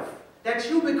yourself, that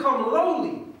you become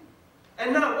lowly,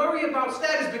 and not worry about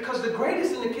status, because the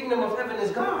greatest in the kingdom of heaven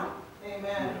is God.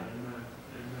 Amen.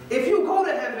 If you go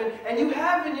to heaven and you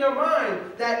have in your mind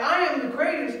that I am the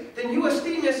greatest, then you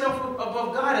esteem yourself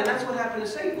above God, and that's what happened to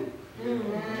Satan.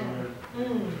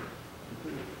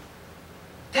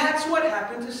 That's what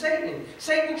happened to Satan.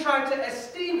 Satan tried to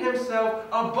esteem himself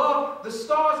above the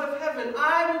stars of heaven.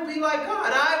 I will be like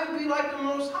God. I will be like the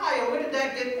Most High. And where did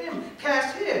that get him?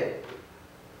 Cast here.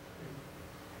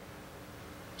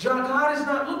 God is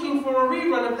not looking for a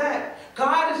rerun of that.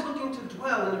 God is looking to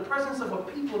dwell in the presence of a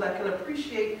people that can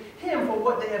appreciate him for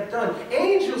what they have done.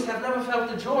 Angels have never felt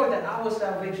the joy that our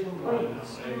salvation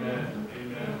brings. Amen.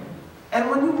 Amen. And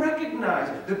when you recognize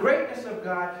the greatness of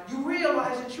God, you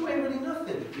realize that you ain't really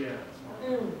nothing.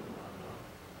 Yeah.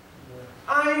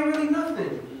 I ain't really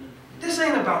nothing. This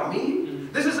ain't about me.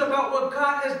 This is about what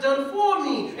God has done for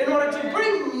me in order to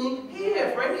bring me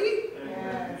here, Frankie.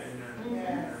 Yes.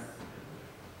 Yes.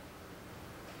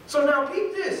 So now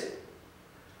peep this.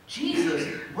 Jesus,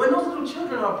 when those little children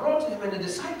children are brought to him and the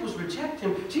disciples reject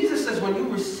him, Jesus says, when you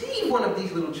receive one of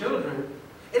these little children,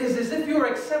 it is as if you're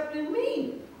accepting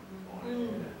me.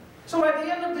 So at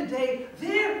the end of the day,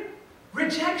 their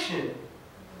rejection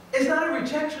is not a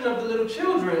rejection of the little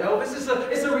children, Elvis.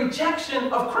 It's a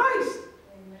rejection of Christ.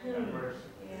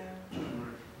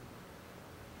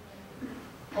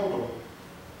 Hold on.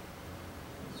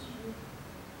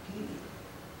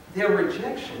 Their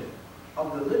rejection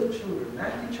of the little children,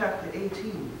 Matthew chapter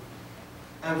 18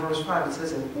 and verse 5, it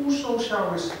says, and whoso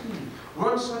shall receive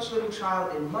one such little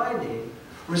child in my name,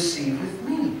 receiveth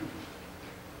me.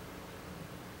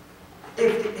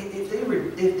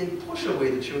 If they push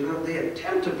away the children, or they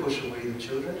attempt to push away the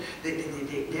children,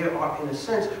 they are, in a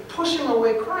sense, pushing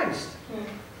away Christ.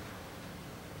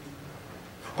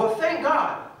 But thank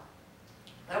God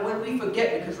that when we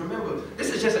forget, because remember, this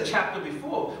is just a chapter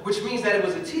before, which means that it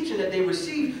was a teaching that they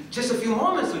received just a few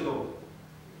moments ago.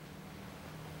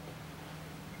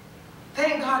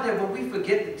 Thank God that when we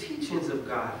forget the teachings of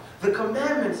God, the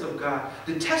commandments of God,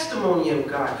 the testimony of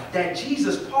God, that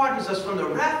Jesus pardons us from the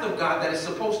wrath of God that is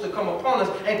supposed to come upon us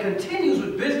and continues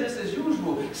with business as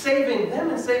usual, saving them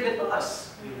and saving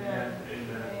us. Amen.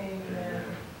 Amen. Amen.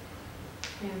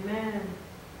 Amen.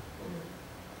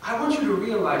 I want you to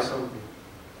realize something.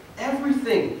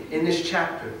 Everything in this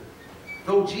chapter,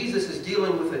 though Jesus is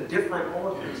dealing with a different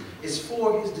audience, is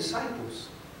for his disciples.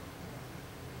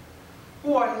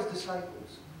 Who are his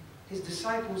disciples? His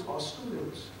disciples are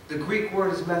students. The Greek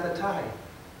word is methotai.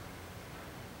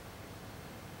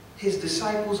 His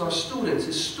disciples are students.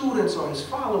 His students are his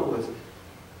followers.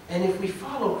 And if we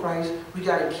follow Christ, we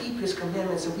got to keep his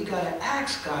commandments, and we got to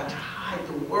ask God to hide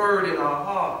the word in our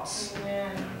hearts.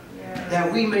 Amen. Yes.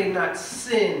 That we may not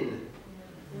sin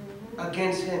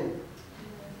against him.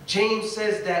 James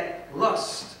says that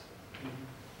lust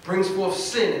brings forth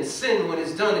sin, and sin, when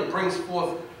it's done, it brings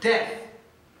forth death.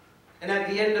 And at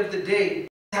the end of the day,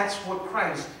 that's what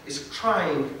Christ is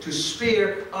trying to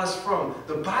spare us from.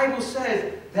 The Bible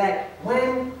says that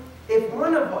if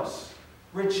one of us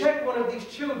reject one of these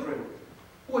children,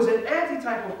 who is an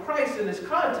antitype of Christ in this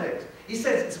context, he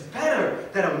says it's better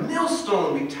that a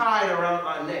millstone be tied around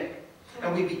our neck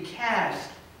and we be cast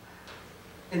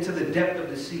into the depth of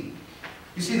the sea.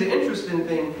 You see, the interesting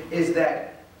thing is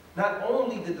that not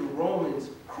only did the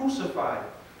Romans crucify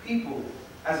people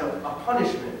as a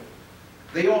punishment,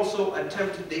 they also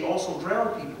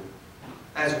drowned people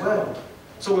as well.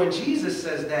 So when Jesus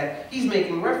says that, he's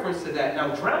making reference to that.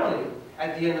 Now, drowning,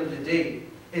 at the end of the day,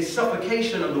 is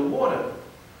suffocation of the water.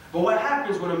 But what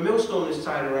happens when a millstone is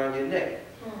tied around your neck?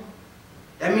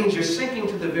 That means you're sinking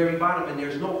to the very bottom, and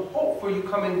there's no hope for you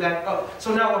coming back up.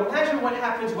 So now imagine what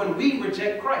happens when we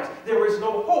reject Christ. There is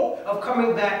no hope of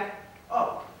coming back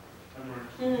up.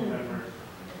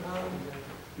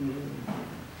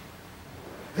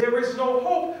 There is no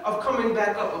hope of coming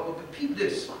back up. But peep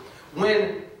this.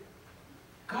 When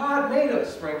God made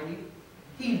us, Frankie,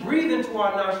 he breathed into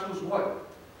our nostrils what?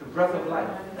 The breath of life.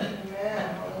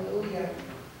 Amen. Hallelujah.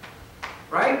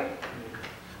 Right?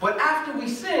 But after we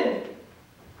sin,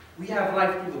 we have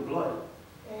life through the blood.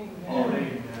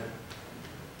 Amen.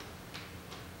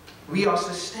 We are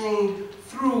sustained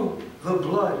through the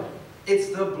blood. It's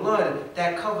the blood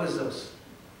that covers us.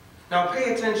 Now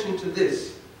pay attention to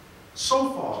this. So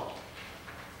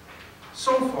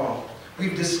far,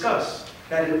 we've discussed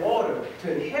that in order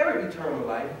to inherit eternal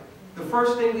life, the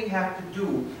first thing we have to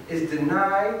do is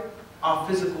deny our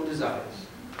physical desires.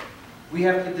 We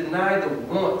have to deny the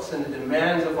wants and the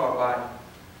demands of our body.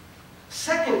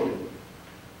 Secondly,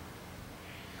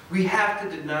 we have to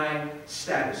deny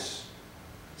status,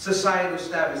 societal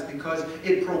status, because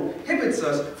it prohibits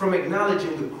us from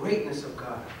acknowledging the greatness of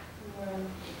God.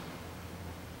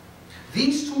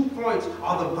 These 2 points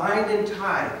are the binding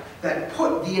tie that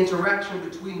put the interaction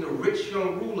between the rich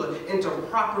young ruler into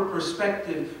proper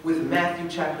perspective with Matthew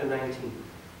chapter 19,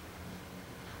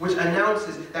 which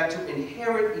announces that to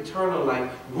inherit eternal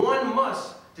life, one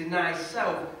must deny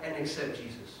self and accept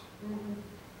Jesus.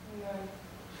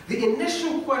 The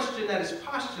initial question that is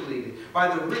postulated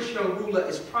by the rich young ruler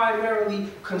is primarily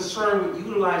concerned with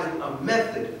utilizing a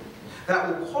method that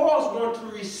will cause one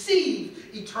to receive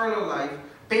eternal life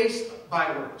based by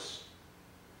works.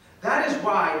 That is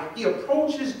why he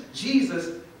approaches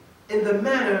Jesus in the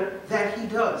manner that he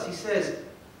does. He says,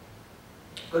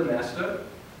 "Good master,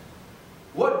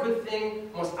 what good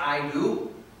thing must I do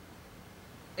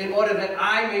in order that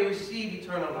I may receive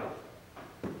eternal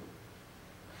life?"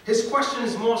 His question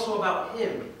is more so about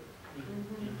him.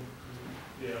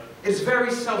 It's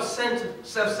very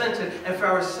self-centered and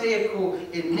pharisaical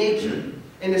in nature.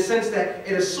 in the sense that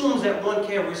it assumes that one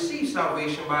can receive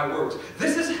salvation by works.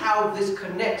 This is how this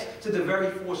connects to the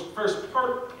very first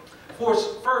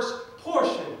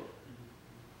portion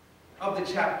of the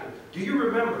chapter. Do you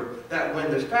remember that when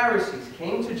the Pharisees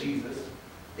came to Jesus,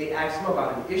 they asked him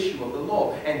about an issue of the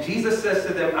law. And Jesus says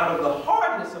to them, out of the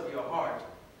hardness of your heart,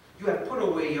 you have put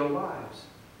away your wives.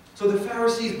 So the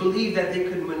Pharisees believed that they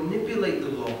could manipulate the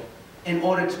law in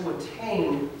order to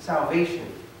attain salvation.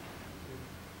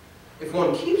 If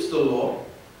one keeps the law,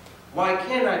 why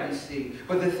can't I be saved?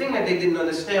 But the thing that they didn't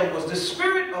understand was the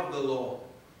spirit of the law.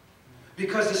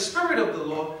 Because the spirit of the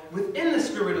law, within the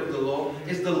spirit of the law,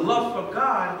 is the love for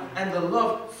God and the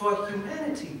love for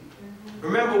humanity.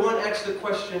 Remember, one asked the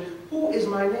question, who is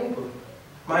my neighbor?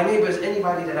 My neighbor is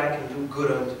anybody that I can do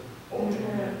good unto.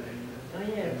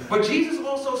 But Jesus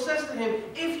also says to him,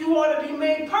 if you are to be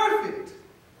made perfect,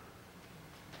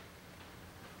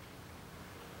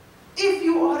 if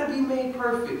you are to be made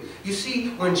perfect. You see,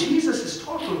 when Jesus is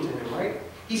talking to him, right?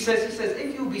 He says,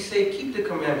 if you'll be saved, keep the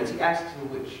commandments. He asks him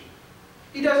which.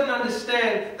 He doesn't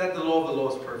understand that the law of the law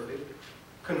is perfect,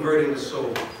 converting the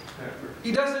soul.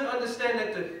 He doesn't understand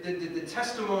that the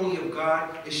testimony of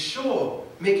God is sure,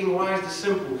 making wise the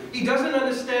simple. He doesn't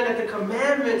understand that the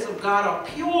commandments of God are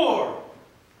pure,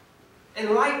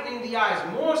 enlightening the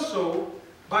eyes. More so,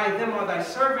 by them are thy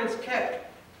servants kept,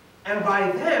 and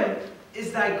by them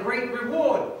is thy great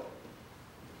reward.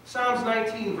 Psalms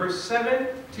 19, verse 7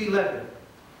 to 11.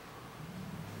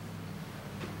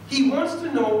 He wants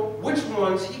to know which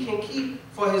ones he can keep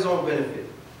for his own benefit.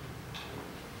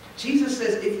 Jesus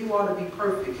says, if you are to be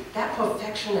perfect, that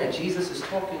perfection that Jesus is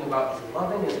talking about is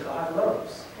loving as God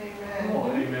loves. Amen.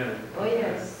 Oh, amen. Oh,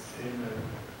 yes. Amen.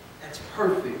 That's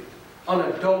perfect,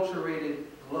 unadulterated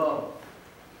love.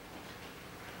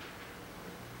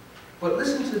 But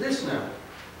listen to this now.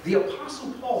 The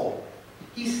Apostle Paul,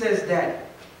 he says that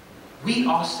we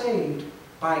are saved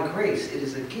by grace. It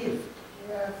is a gift.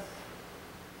 Yes.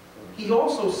 He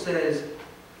also says,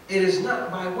 it is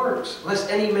not by works, lest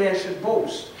any man should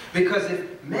boast. Because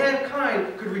if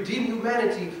mankind could redeem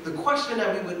humanity, the question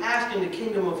that we would ask in the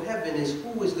kingdom of heaven is,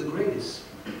 who is the greatest?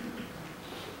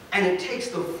 And it takes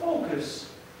the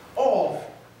focus off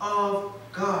of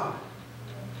God.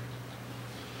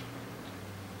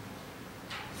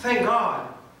 Thank God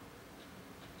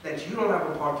that you don't have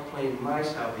a part to play in my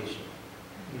salvation.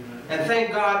 And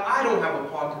thank God I don't have a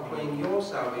part to play in your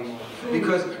salvation.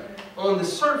 Because on the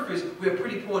surface, we're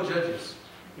pretty poor judges.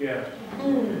 Yeah.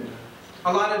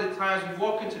 A lot of the times we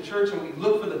walk into church and we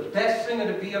look for the best singer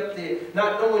to be up there,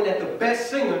 not knowing that the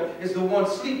best singer is the one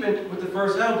sleeping with the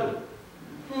first elder.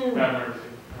 Have mercy.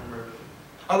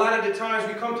 A lot of the times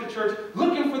we come to church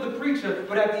looking for the preacher,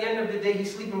 but at the end of the day,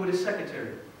 he's sleeping with his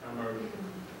secretary. Have mercy.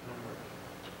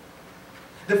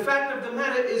 The fact of the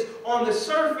matter is, on the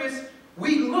surface,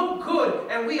 we look good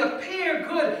and we appear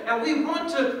good and we want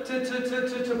to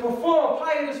perform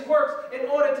pious works in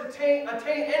order to attain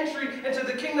entry into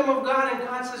the kingdom of God. And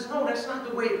God says, no, that's not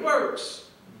the way it works.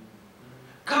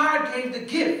 God gave the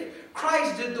gift.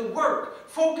 Christ did the work.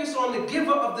 Focus on the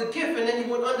giver of the gift, and then you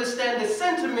will understand the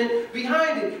sentiment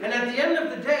behind it. And at the end of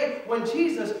the day, when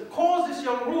Jesus calls this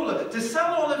young ruler to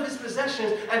sell all of his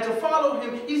possessions and to follow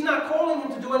him, he's not calling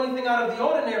him to do anything out of the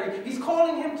ordinary. He's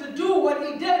calling him to do what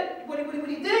he did. What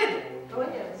he did. Oh,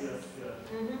 yes. Yes, yes.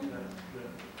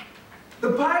 The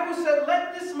Bible said,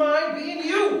 let this mind be in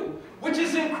you, which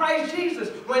is in Christ Jesus.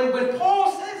 When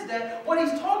Paul says that, what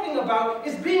he's talking about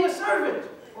is being a servant.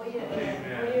 Oh, yes.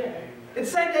 Amen. Oh, yes. It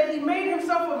said that he made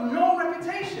himself of no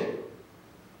reputation.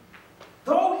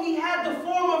 Though he had the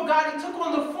form of God, he took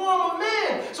on the form of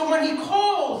man. So when he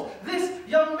calls this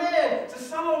young man to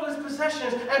sell all his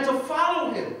possessions and to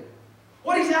follow him,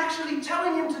 what he's actually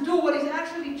telling him to do, what he's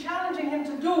actually challenging him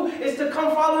to do, is to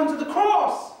come follow him to the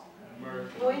cross.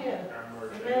 Oh, yes.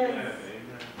 Amen.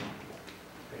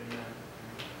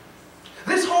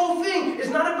 This whole thing is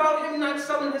not about him not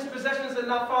selling his possessions and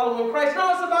not following Christ.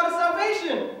 No, it's about his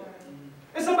salvation.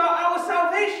 It's about our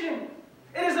salvation.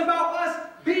 It is about us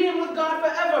being with God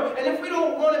forever. And if we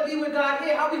don't want to be with God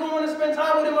here, how are we going to want to spend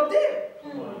time with him up there?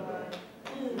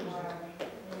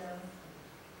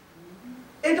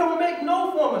 It don't make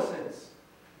no form of sense.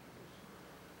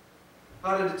 A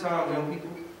lot of the time, young people,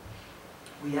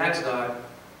 we ask God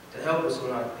to help us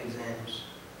on our exams.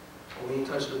 But we ain't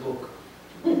touch the book.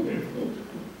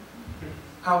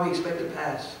 How we expect to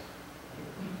pass?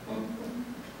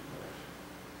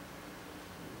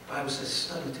 The Bible says,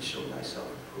 study to show thyself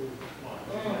approved.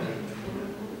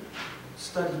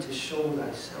 Study to show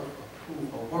thyself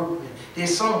approved, a workman.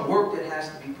 There's some work that has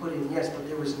to be put in, yes, but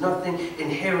there is nothing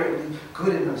inherently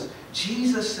good in us.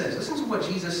 Jesus says, listen to what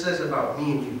Jesus says about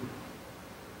me and you.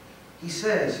 He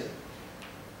says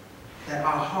that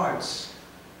our hearts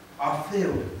are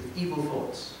filled with evil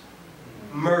thoughts,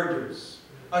 murders,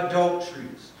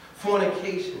 adulteries,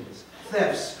 fornications,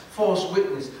 thefts, false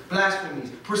witness,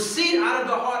 blasphemies, proceed out of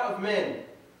the heart of men.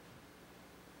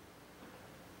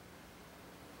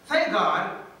 Thank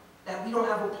God that we don't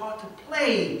have a part to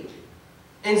play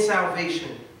in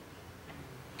salvation.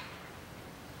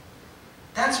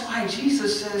 That's why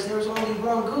Jesus says there is only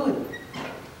one good.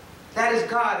 That is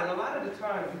God. And a lot of the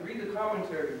time, if you read the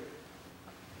commentary,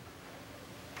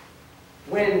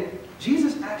 when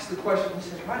Jesus asked the question, he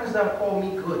says, why does thou call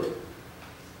me good?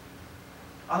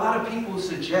 A lot of people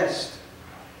suggest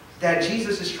that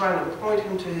Jesus is trying to point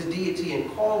him to his deity and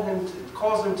cause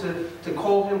him to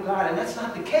call him God. And that's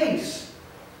not the case.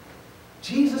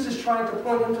 Jesus is trying to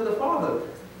point him to the Father.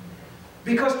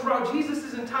 Because throughout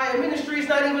Jesus' entire ministry, it's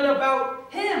not even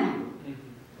about him.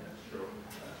 That's true.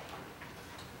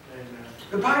 Amen.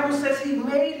 The Bible says he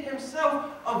made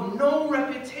himself of no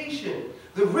reputation.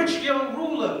 The rich young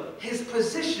ruler, his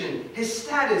position, his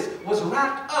status was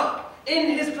wrapped up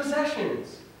in his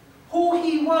possessions. Who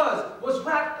he was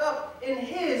wrapped up in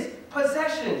his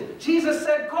possessions. Jesus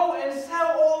said, go and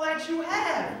sell all that you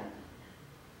have.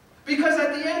 Because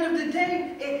at the end of the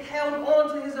day, it held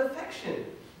on to his affection.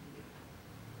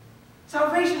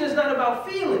 Salvation is not about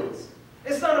feelings.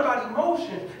 It's not about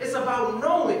emotions. It's about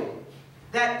knowing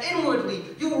that inwardly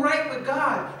you're right with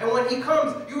God. And when he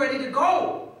comes, you're ready to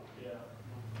go. Yeah.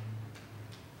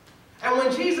 And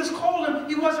when Jesus called him,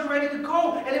 he wasn't ready to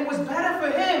go. And it was better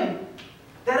for him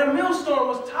that a millstone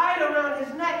was tied around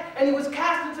his neck and he was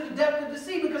cast into the depth of the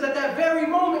sea, because at that very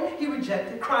moment he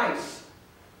rejected Christ.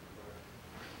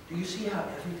 Do you see how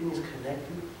everything is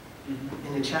connected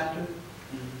in the chapter?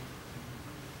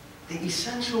 The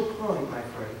essential point, my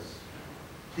friends,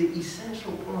 the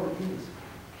essential point is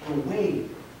the way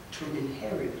to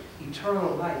inherit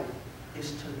eternal life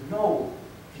is to know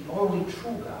the only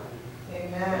true God.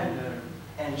 Amen.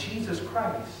 And Jesus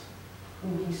Christ,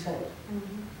 whom he sent.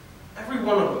 Every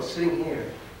one of us sitting here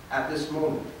at this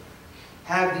moment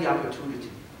have the opportunity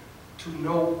to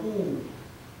know who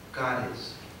God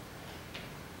is.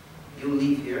 You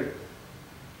leave here,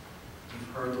 you've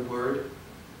heard the word,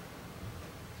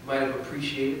 you might have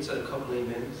appreciated, said a couple of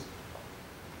amens,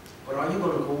 but are you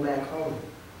going to go back home,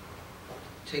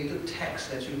 take the texts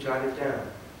that you jotted down,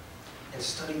 and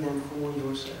study them for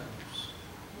yourselves?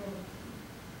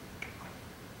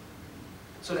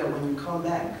 So that when you come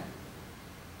back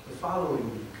the following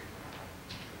week,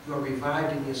 you are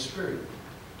revived in your spirit.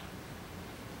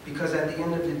 Because at the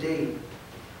end of the day,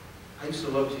 I used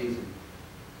to love Jay-Z.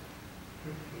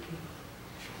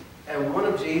 And one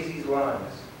of Jay-Z's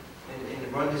lines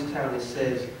in Run This Town, it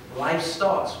says, life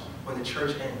starts when the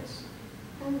church ends.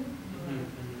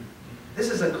 This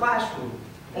is a classroom.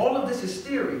 All of this is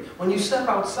theory. When you step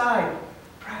outside,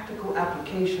 practical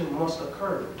application must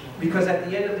occur. Because at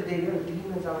the end of the day, there are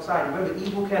demons outside. Remember,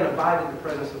 evil can't abide in the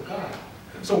presence of God.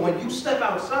 So when you step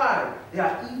outside, there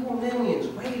are evil minions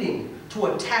waiting to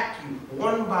attack you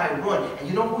one by one. And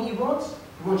you know who he wants?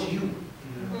 He wants you.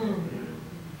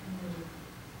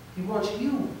 He wants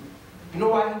you. You know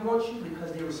why he wants you?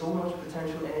 Because there is so much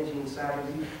potential energy inside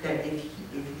of you that if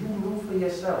you knew for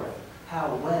yourself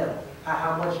how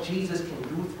much Jesus can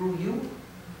do through you,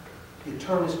 you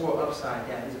turn this world upside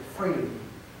down. He's afraid of you.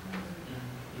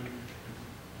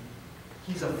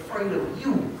 He's afraid of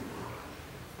you.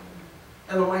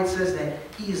 Ellen White says that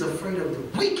he is afraid of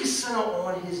the weakest sinner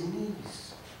on his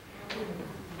knees.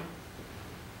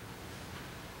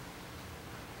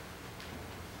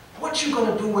 What you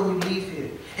going to do when you leave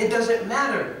here? It doesn't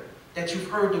matter that you've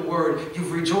heard the word,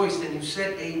 you've rejoiced, and you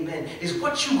said amen. It's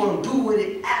what you going to do with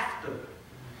it after.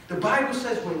 The Bible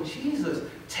says when Jesus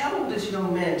told this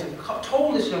young man to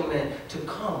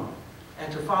come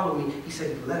and to follow me, he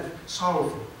said he left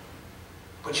sorrowful.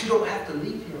 But you don't have to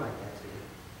leave here like that today.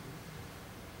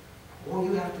 All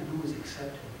you have to do is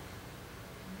accept him.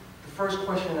 The first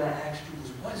question I asked you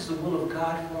was, what is the will of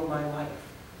God for my life?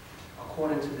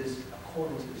 According to this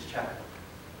chapter.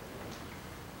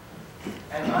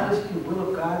 And honestly, the will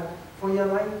of God for your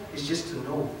life is just to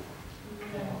know.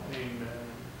 Amen.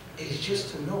 It's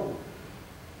just to know.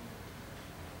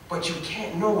 But you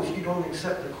can't know if you don't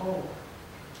accept the call.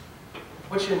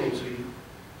 What's your name, sweetie?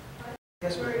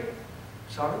 Yes, Maria.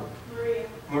 Sorry? Maria.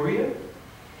 Maria?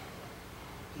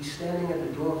 He's standing at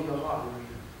the door of your heart, Maria.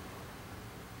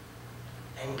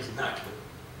 And he's knocking.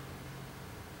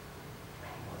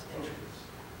 And he wants entrance.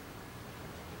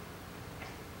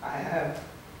 I I have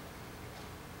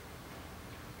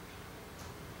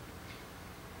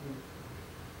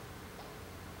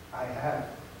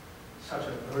such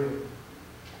a burden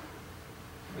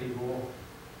for you all.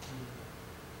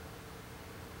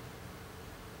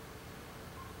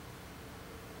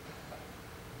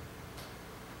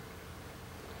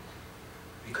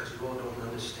 Because you all don't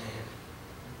understand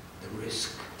the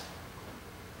risk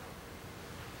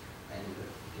and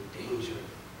the danger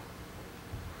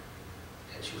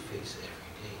that you face every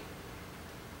day.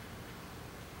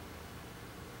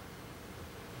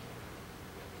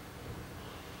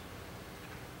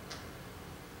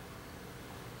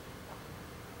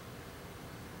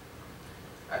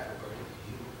 I have a burden for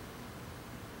you.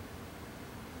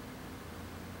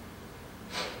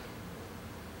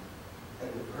 And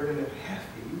the burden that I have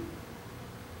for you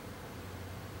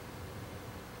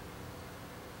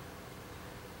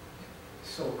is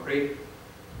so great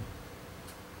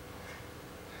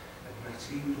that when I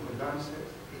see you doing nonsense,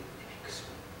 it aches me.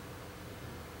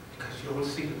 Because you don't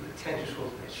see the potential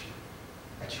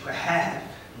that you have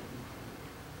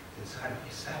inside of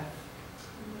yourself.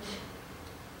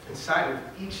 Inside of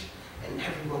each and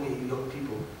every one of you young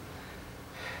people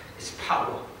is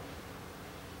power,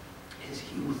 is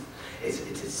youth,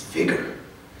 it's vigor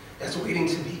that's waiting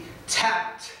to be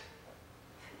tapped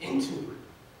into.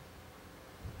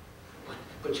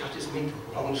 But y'all just make the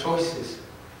wrong choices.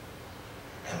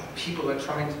 And when people are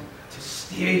trying to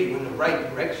steer you in the right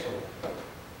direction,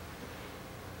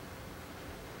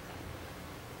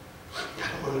 y'all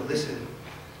don't want to listen.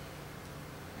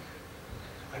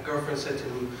 My girlfriend said to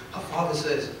me, her father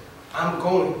says, I'm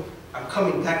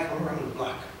coming back from around the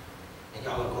block, and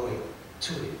y'all are going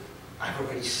to it. I've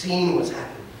already seen what's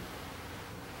happening,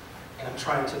 and I'm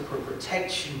trying to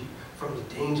protect you from the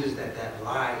dangers that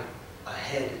lie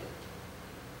ahead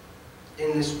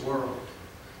in this world.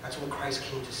 That's what Christ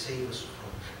came to save us from.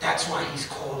 That's why he's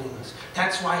calling us.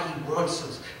 That's why he wants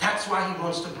us. That's why he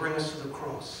wants to bring us to the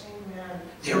cross. Amen.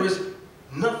 There is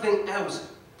nothing else.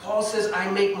 Paul says,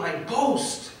 I make my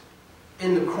boast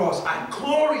in the cross. I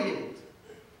glory in it.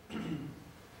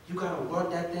 You gotta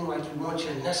want that thing like you want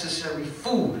your necessary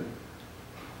food.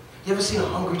 You ever seen a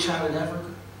hungry child in Africa?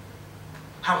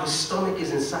 How his stomach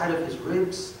is inside of his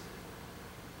ribs?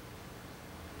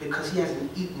 Because he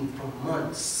hasn't eaten for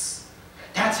months.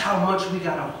 That's how much we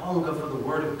gotta hunger for the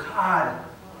Word of God.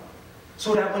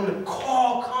 So that when the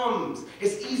call comes,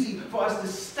 it's easy for us to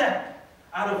step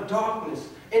out of darkness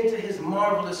into his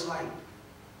marvelous light.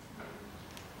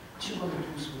 What you gonna do,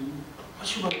 sweetie?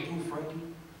 What you gonna do, Frankie?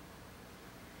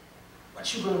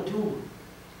 What you gonna do?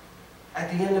 At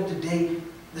the end of the day,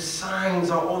 the signs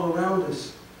are all around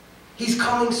us. He's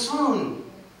coming soon.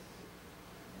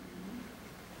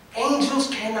 Angels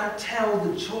cannot tell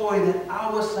the joy that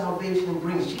our salvation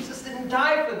brings. Jesus didn't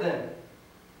die for them.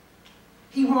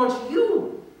 He wants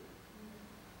you.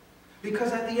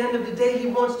 Because at the end of the day, he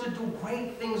wants to do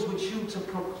great things with you to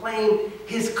proclaim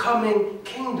his coming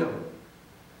kingdom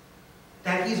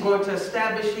that he's going to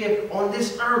establish here on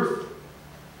this earth.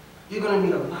 You're going to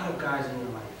meet a lot of guys in your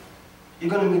life. You're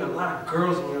going to meet a lot of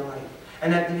girls in your life.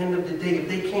 And at the end of the day, if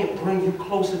they can't bring you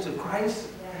closer to Christ,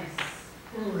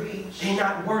 they're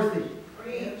not worth it.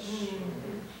 Preach.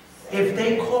 If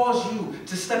they cause you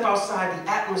to step outside the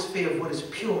atmosphere of what is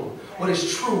pure, what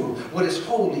is true, what is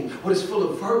holy, what is full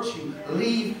of virtue,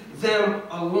 leave them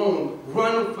alone.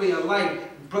 Run for your life.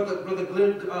 Brother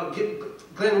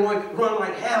Glenn Roy, run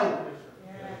like hell.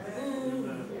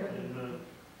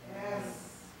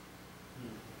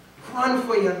 Run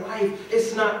for your life.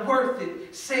 It's not worth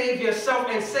it. Save yourself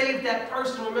and save that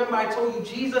person. Remember, I told you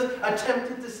Jesus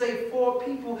attempted to save 4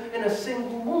 people in a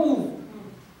single move.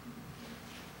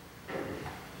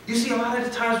 You see, a lot of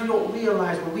the times we don't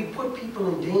realize when we put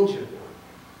people in danger,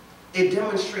 it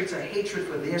demonstrates a hatred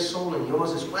for their soul and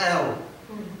yours as well.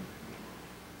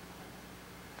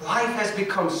 Life has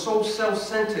become so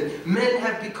self-centered. Men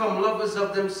have become lovers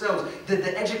of themselves.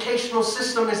 The educational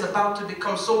system is about to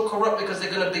become so corrupt because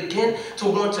they're going to begin to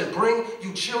want to bring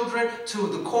you children to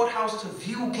the courthouse to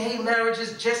view gay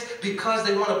marriages just because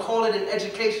they want to call it an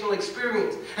educational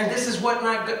experience. And this is what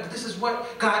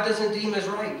God doesn't deem as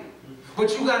right.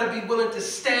 But you got to be willing to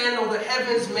stand or the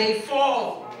heavens may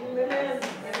fall. Amen.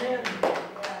 Amen.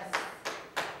 Yes.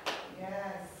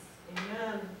 Yes.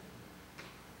 Amen.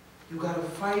 You got to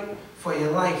fight for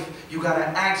your life. You got to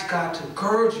ask God to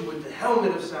gird you with the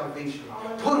helmet of salvation.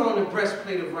 Put on the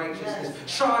breastplate of righteousness.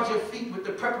 Charge your feet with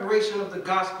the preparation of the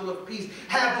gospel of peace.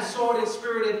 Have the sword and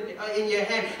spirit in your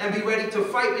hand and be ready to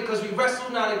fight, because we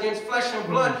wrestle not against flesh and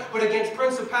blood, but against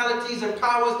principalities and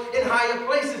powers in higher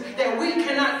places that we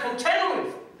cannot contend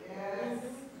with. Yes.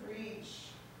 Preach.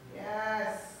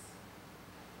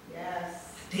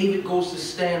 David goes to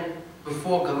stand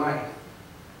before Goliath.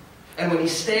 And when he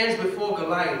stands before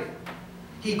Goliath,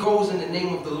 he goes in the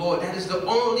name of the Lord. That is the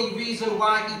only reason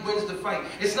why he wins the fight.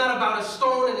 It's not about a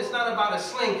stone and it's not about a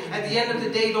sling. At the end of the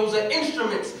day, those are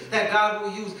instruments that God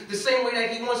will use. The same way that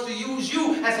he wants to use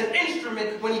you as an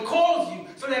instrument when he calls you,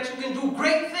 so that you can do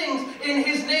great things in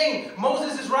his name.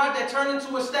 Moses' rod that turned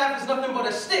into a staff is nothing but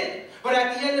a stick. But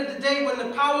at the end of the day, when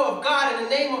the power of God and the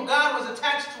name of God was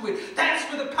attached to it, that's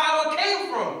where the power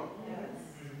came from.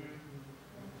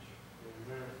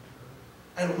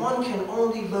 And one can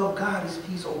only love God if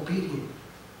he's obedient.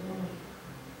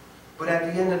 But at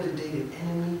the end of the day, the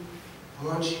enemy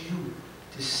wants you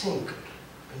to sink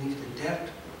beneath the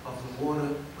depth of the water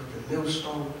with the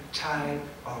millstone tied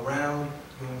around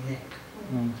your neck.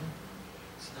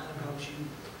 It's not about you.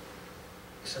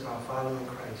 It's about following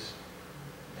Christ.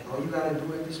 And all you got to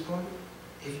do at this point,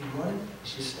 if you want it,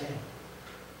 is just stand.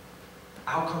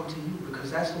 I'll come to you,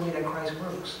 because that's the way that Christ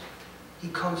works. He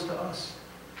comes to us.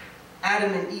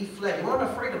 Adam and Eve fled. They weren't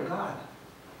afraid of God.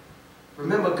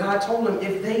 Remember, God told them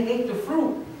if they ate the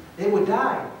fruit, they would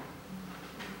die.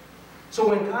 So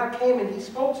when God came and he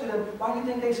spoke to them, why do you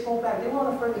think they spoke back? They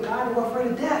weren't afraid of God. They were afraid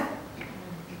of death.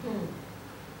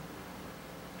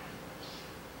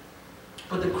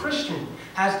 But the Christian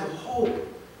has the hope,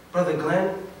 Brother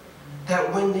Glenn,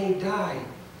 that when they die,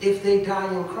 if they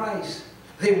die in Christ,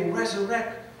 they will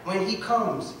resurrect when he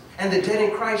comes. And the dead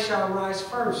in Christ shall rise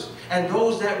first. And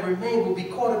those that remain will be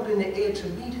caught up in the air to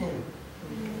meet him.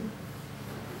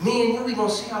 Me and you, we're going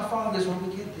to see our fathers when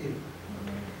we get there.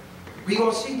 We're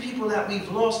going to see people that we've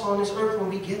lost on this earth when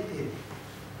we get there.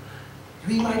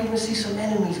 We might even see some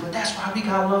enemies, but that's why we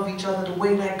got to love each other the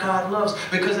way that God loves.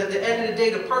 Because at the end of the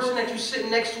day, the person that you're sitting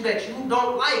next to that you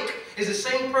don't like is the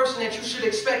same person that you should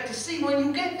expect to see when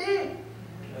you get there.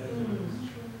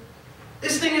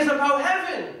 This thing is about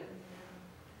heaven.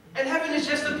 And heaven is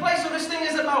just a place, so this thing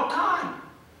is about God.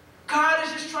 God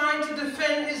is just trying to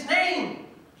defend his name.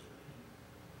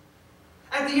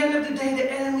 At the end of the day, the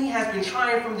enemy has been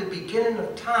trying from the beginning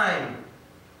of time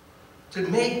to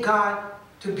make God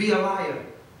to be a liar.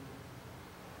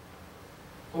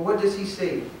 But what does he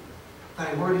say?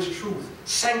 Thy word is truth.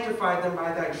 Sanctify them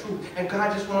by thy truth. And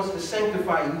God just wants to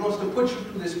sanctify you. He wants to put you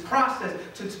through this process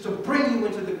to bring you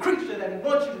into the creature that he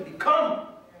wants you to become.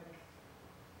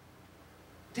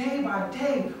 Day by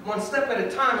day, one step at a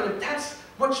time. And if that's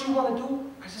what you want to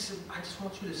do, I just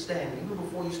want you to stand. Even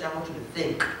before you stand, I want you to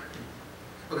think.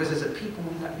 Because as a people,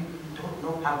 we don't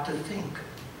know how to think.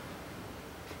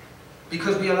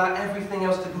 Because we allow everything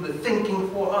else to do the thinking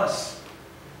for us.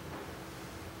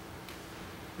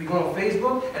 We go on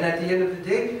Facebook, and at the end of the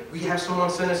day, we have someone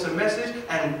send us a message,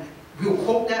 and we'll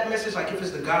quote that message like if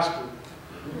it's the gospel.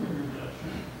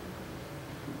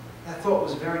 That thought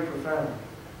was very profound.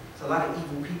 There's a lot of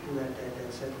evil people that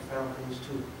said profound things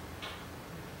too.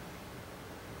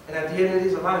 And at the end of it,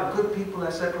 there's a lot of good people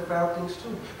that said profound things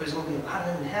too. But there's going to be a lot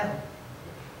of them in hell.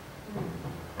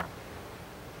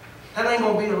 That ain't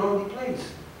going to be a lonely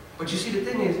place. But you see, the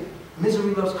thing is,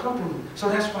 misery loves company. So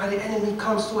that's why the enemy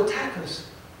comes to attack us.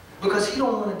 Because he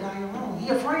don't want to die alone. He's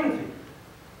afraid of it.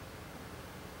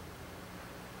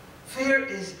 Fear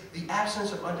is the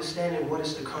absence of understanding what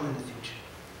is to come in the future.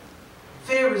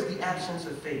 Fear is the absence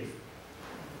of faith.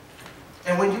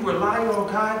 And when you rely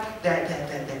on God, that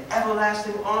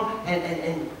everlasting arm,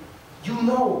 and you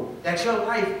know that your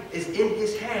life is in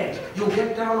his hands, you'll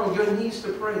get down on your knees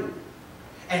to pray.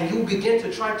 And you begin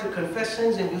to try to confess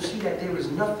sins, and you see that there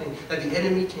is nothing that the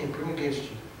enemy can bring against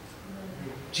you.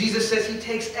 Jesus says he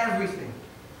takes everything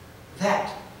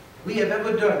that we have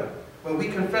ever done when we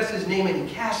confess his name, and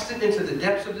he casts it into the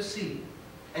depths of the sea.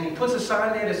 And he puts a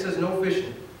sign there that says no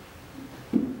fishing.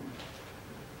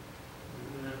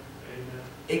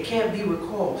 It can't be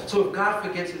recalled. So if God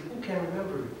forgets it, who can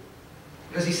remember it?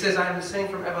 Because he says, I am the same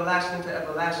from everlasting to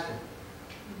everlasting.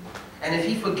 And if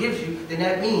he forgives you, then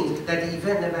that means that the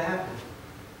event never happened.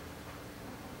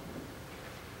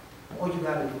 All you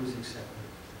got to do is accept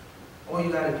it. All you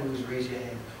got to do is raise your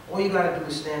hand. All you got to do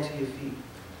is stand to your feet.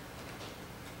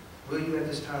 Will you at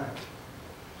this time?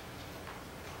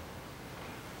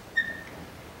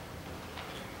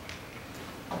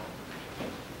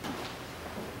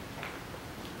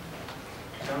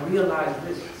 Now realize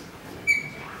this.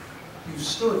 You've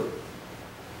stood.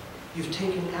 You've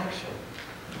taken action.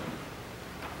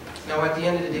 Now at the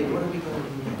end of the day, what are we going to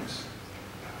do next?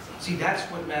 See, that's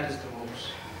what matters the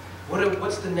most.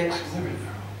 What's the next move?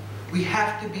 We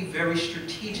have to be very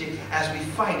strategic as we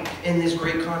fight in this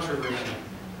great controversy.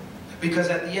 Because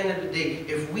at the end of the day,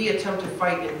 if we attempt to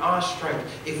fight in our strength,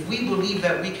 if we believe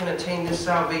that we can attain this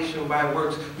salvation by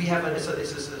works, we have it's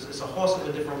a horse of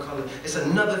a different color. It's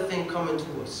another thing coming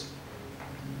to us.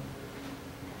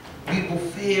 We will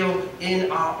fail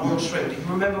in our own strength. Do you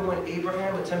remember when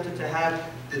Abraham attempted to have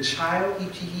the child?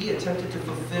 He attempted to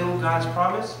fulfill God's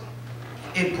promise.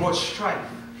 It brought strife.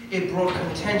 It brought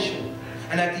contention.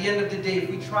 And at the end of the day, if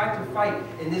we try to fight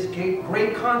in this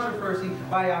great controversy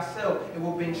by ourselves, it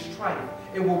will bring strife.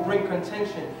 It will bring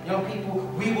contention. Young people,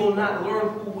 we will not learn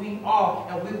who we are,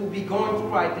 and we will be going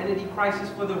through identity crisis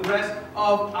for the rest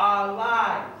of our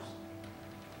lives.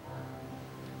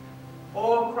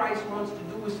 All Christ wants to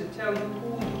do is to tell you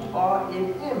who you are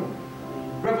in Him.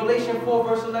 Revelation 4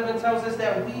 verse 11 tells us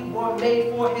that we were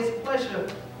made for His pleasure.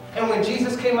 And when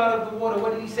Jesus came out of the water,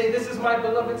 what did He say? This is my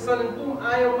beloved Son in whom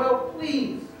I am well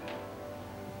pleased.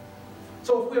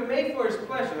 So if we're made for His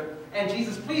pleasure, and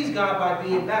Jesus pleased God by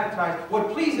being baptized,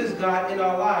 what pleases God in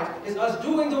our lives is us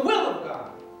doing the will of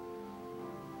God.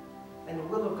 And the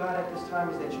will of God at this time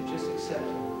is that you just accept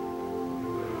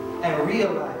Him. And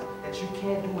realize that you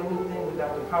can't do anything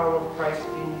without the power of Christ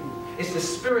in you. It's the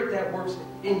Spirit that works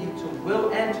in you to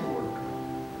will and to work.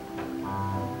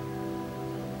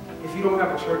 If you don't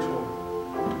have a church home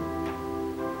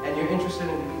and you're interested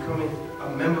in becoming a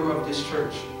member of this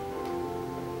church,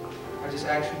 I just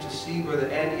ask you to see Brother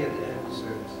Andy at the end of the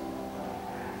service.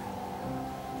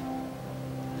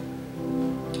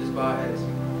 Just bow our heads.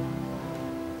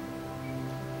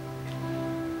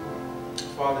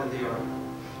 Father, they are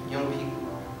young people.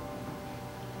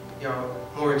 They are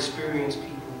more experienced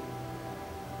people.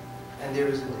 And there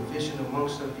is a division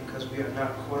amongst us because we are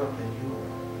not caught up in you.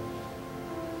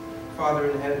 Father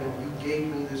in heaven, you gave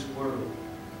me this word.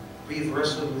 We've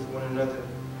wrestled with one another.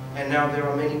 And now there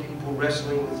are many people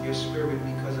wrestling with your Spirit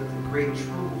because of the great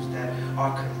truths that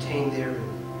are contained therein.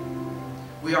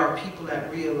 We are people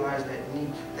that realize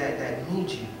that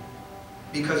need you.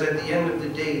 Because at the end of the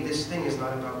day, this thing is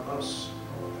not about us.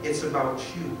 It's about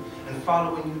you and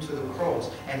following you to the cross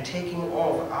and taking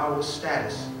off our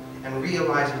status and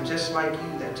realizing, just like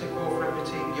you, that took off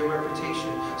your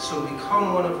reputation, so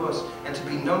become one of us and to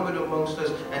be numbered amongst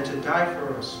us and to die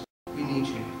for us. We need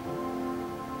you.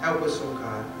 Help us, oh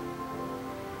God.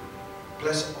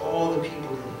 Bless all the people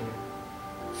in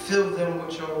here. Fill them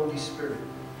with your Holy Spirit.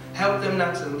 Help them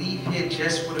not to leave here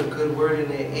just with a good word in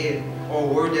their ear or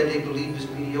a word that they believe is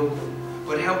mediocre,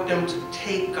 but help them to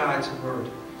take God's word,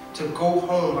 to go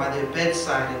home by their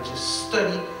bedside and just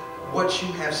study what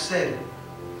you have said.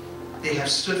 They have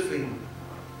stood for you.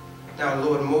 Now,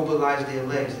 Lord, mobilize their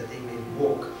legs that they may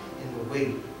walk in the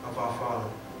way of our Father.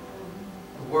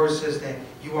 The word says that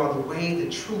you are the way, the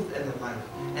truth, and the life,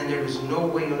 and there is no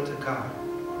way unto God.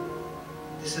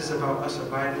 This is about us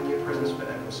abiding in your presence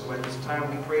forever. So at this time,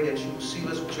 we pray that you will seal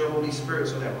us with your Holy Spirit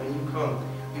so that when you come,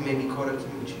 we may be caught up to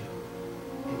meet you.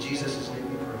 In Jesus' name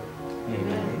we pray.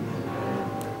 Amen.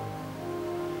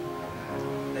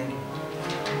 Thank you.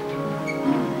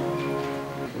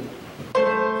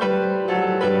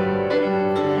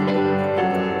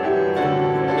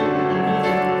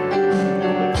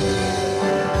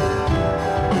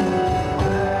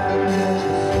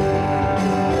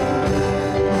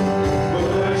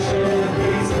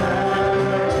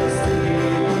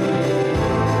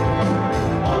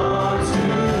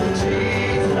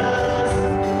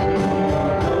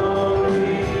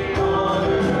 Glory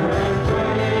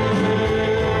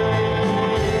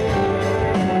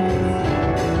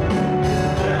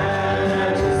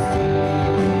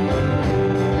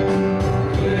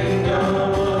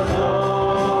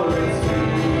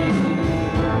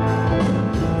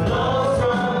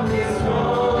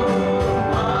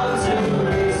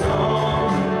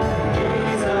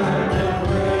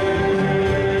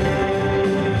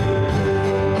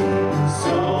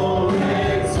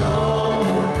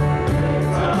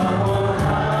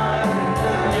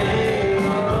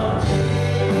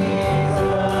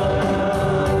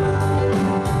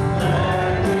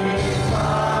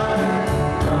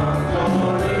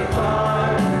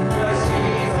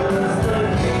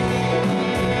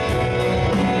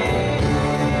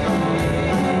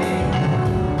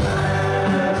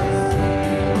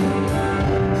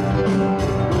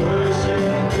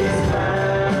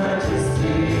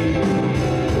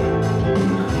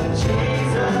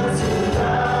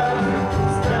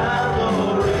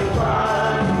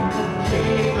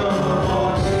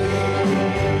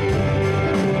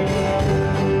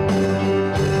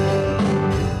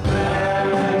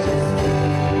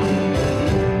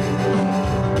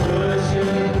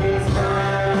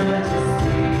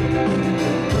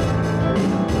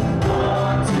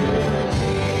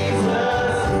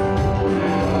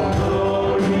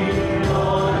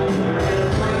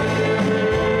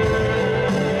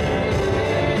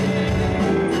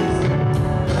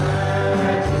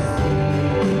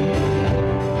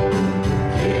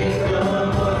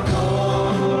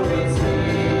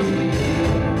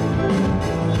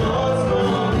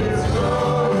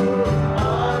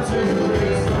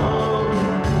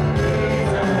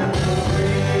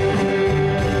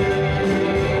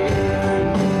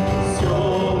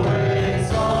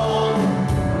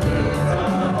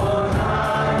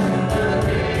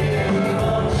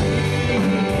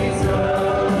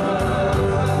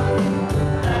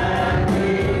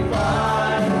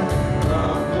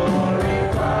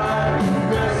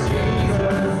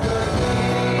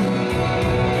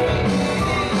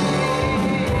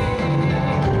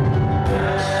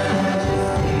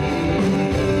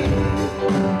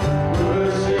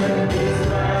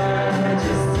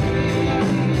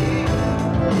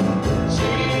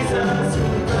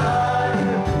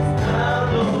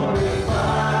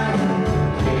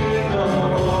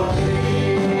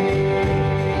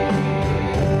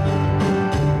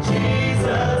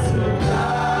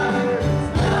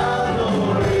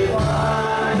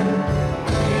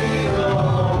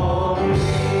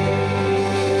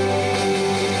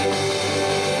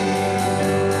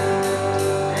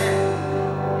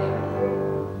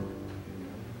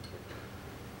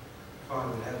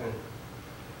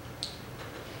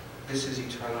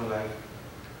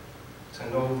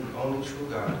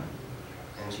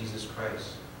and Jesus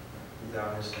Christ, who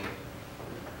thou hast sent.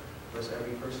 Bless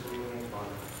every person in your name,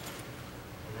 Father.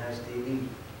 And as they leave,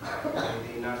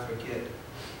 may they not forget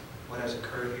what has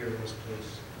occurred here in this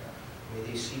place.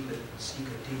 May they seek a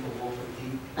deeper walk with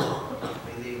thee.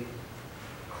 May they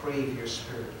crave your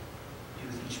spirit. Be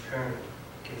with each parent.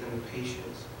 Give them the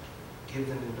patience. Give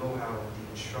them the know-how and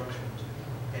the instructions.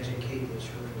 Educate their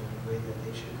children in the way that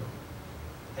they should go.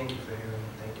 Thank you for hearing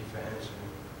and thank you for answering.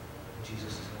 In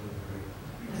Jesus' name we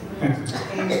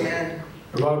pray. Amen.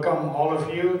 We welcome all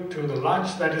of you to the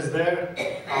lunch that is there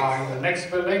in the next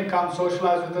building. Come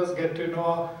socialize with us, get to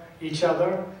know each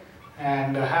other.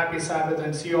 And happy Sabbath,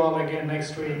 and see you all again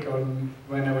next week or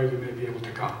whenever you may be able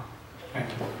to come. Thank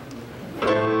you.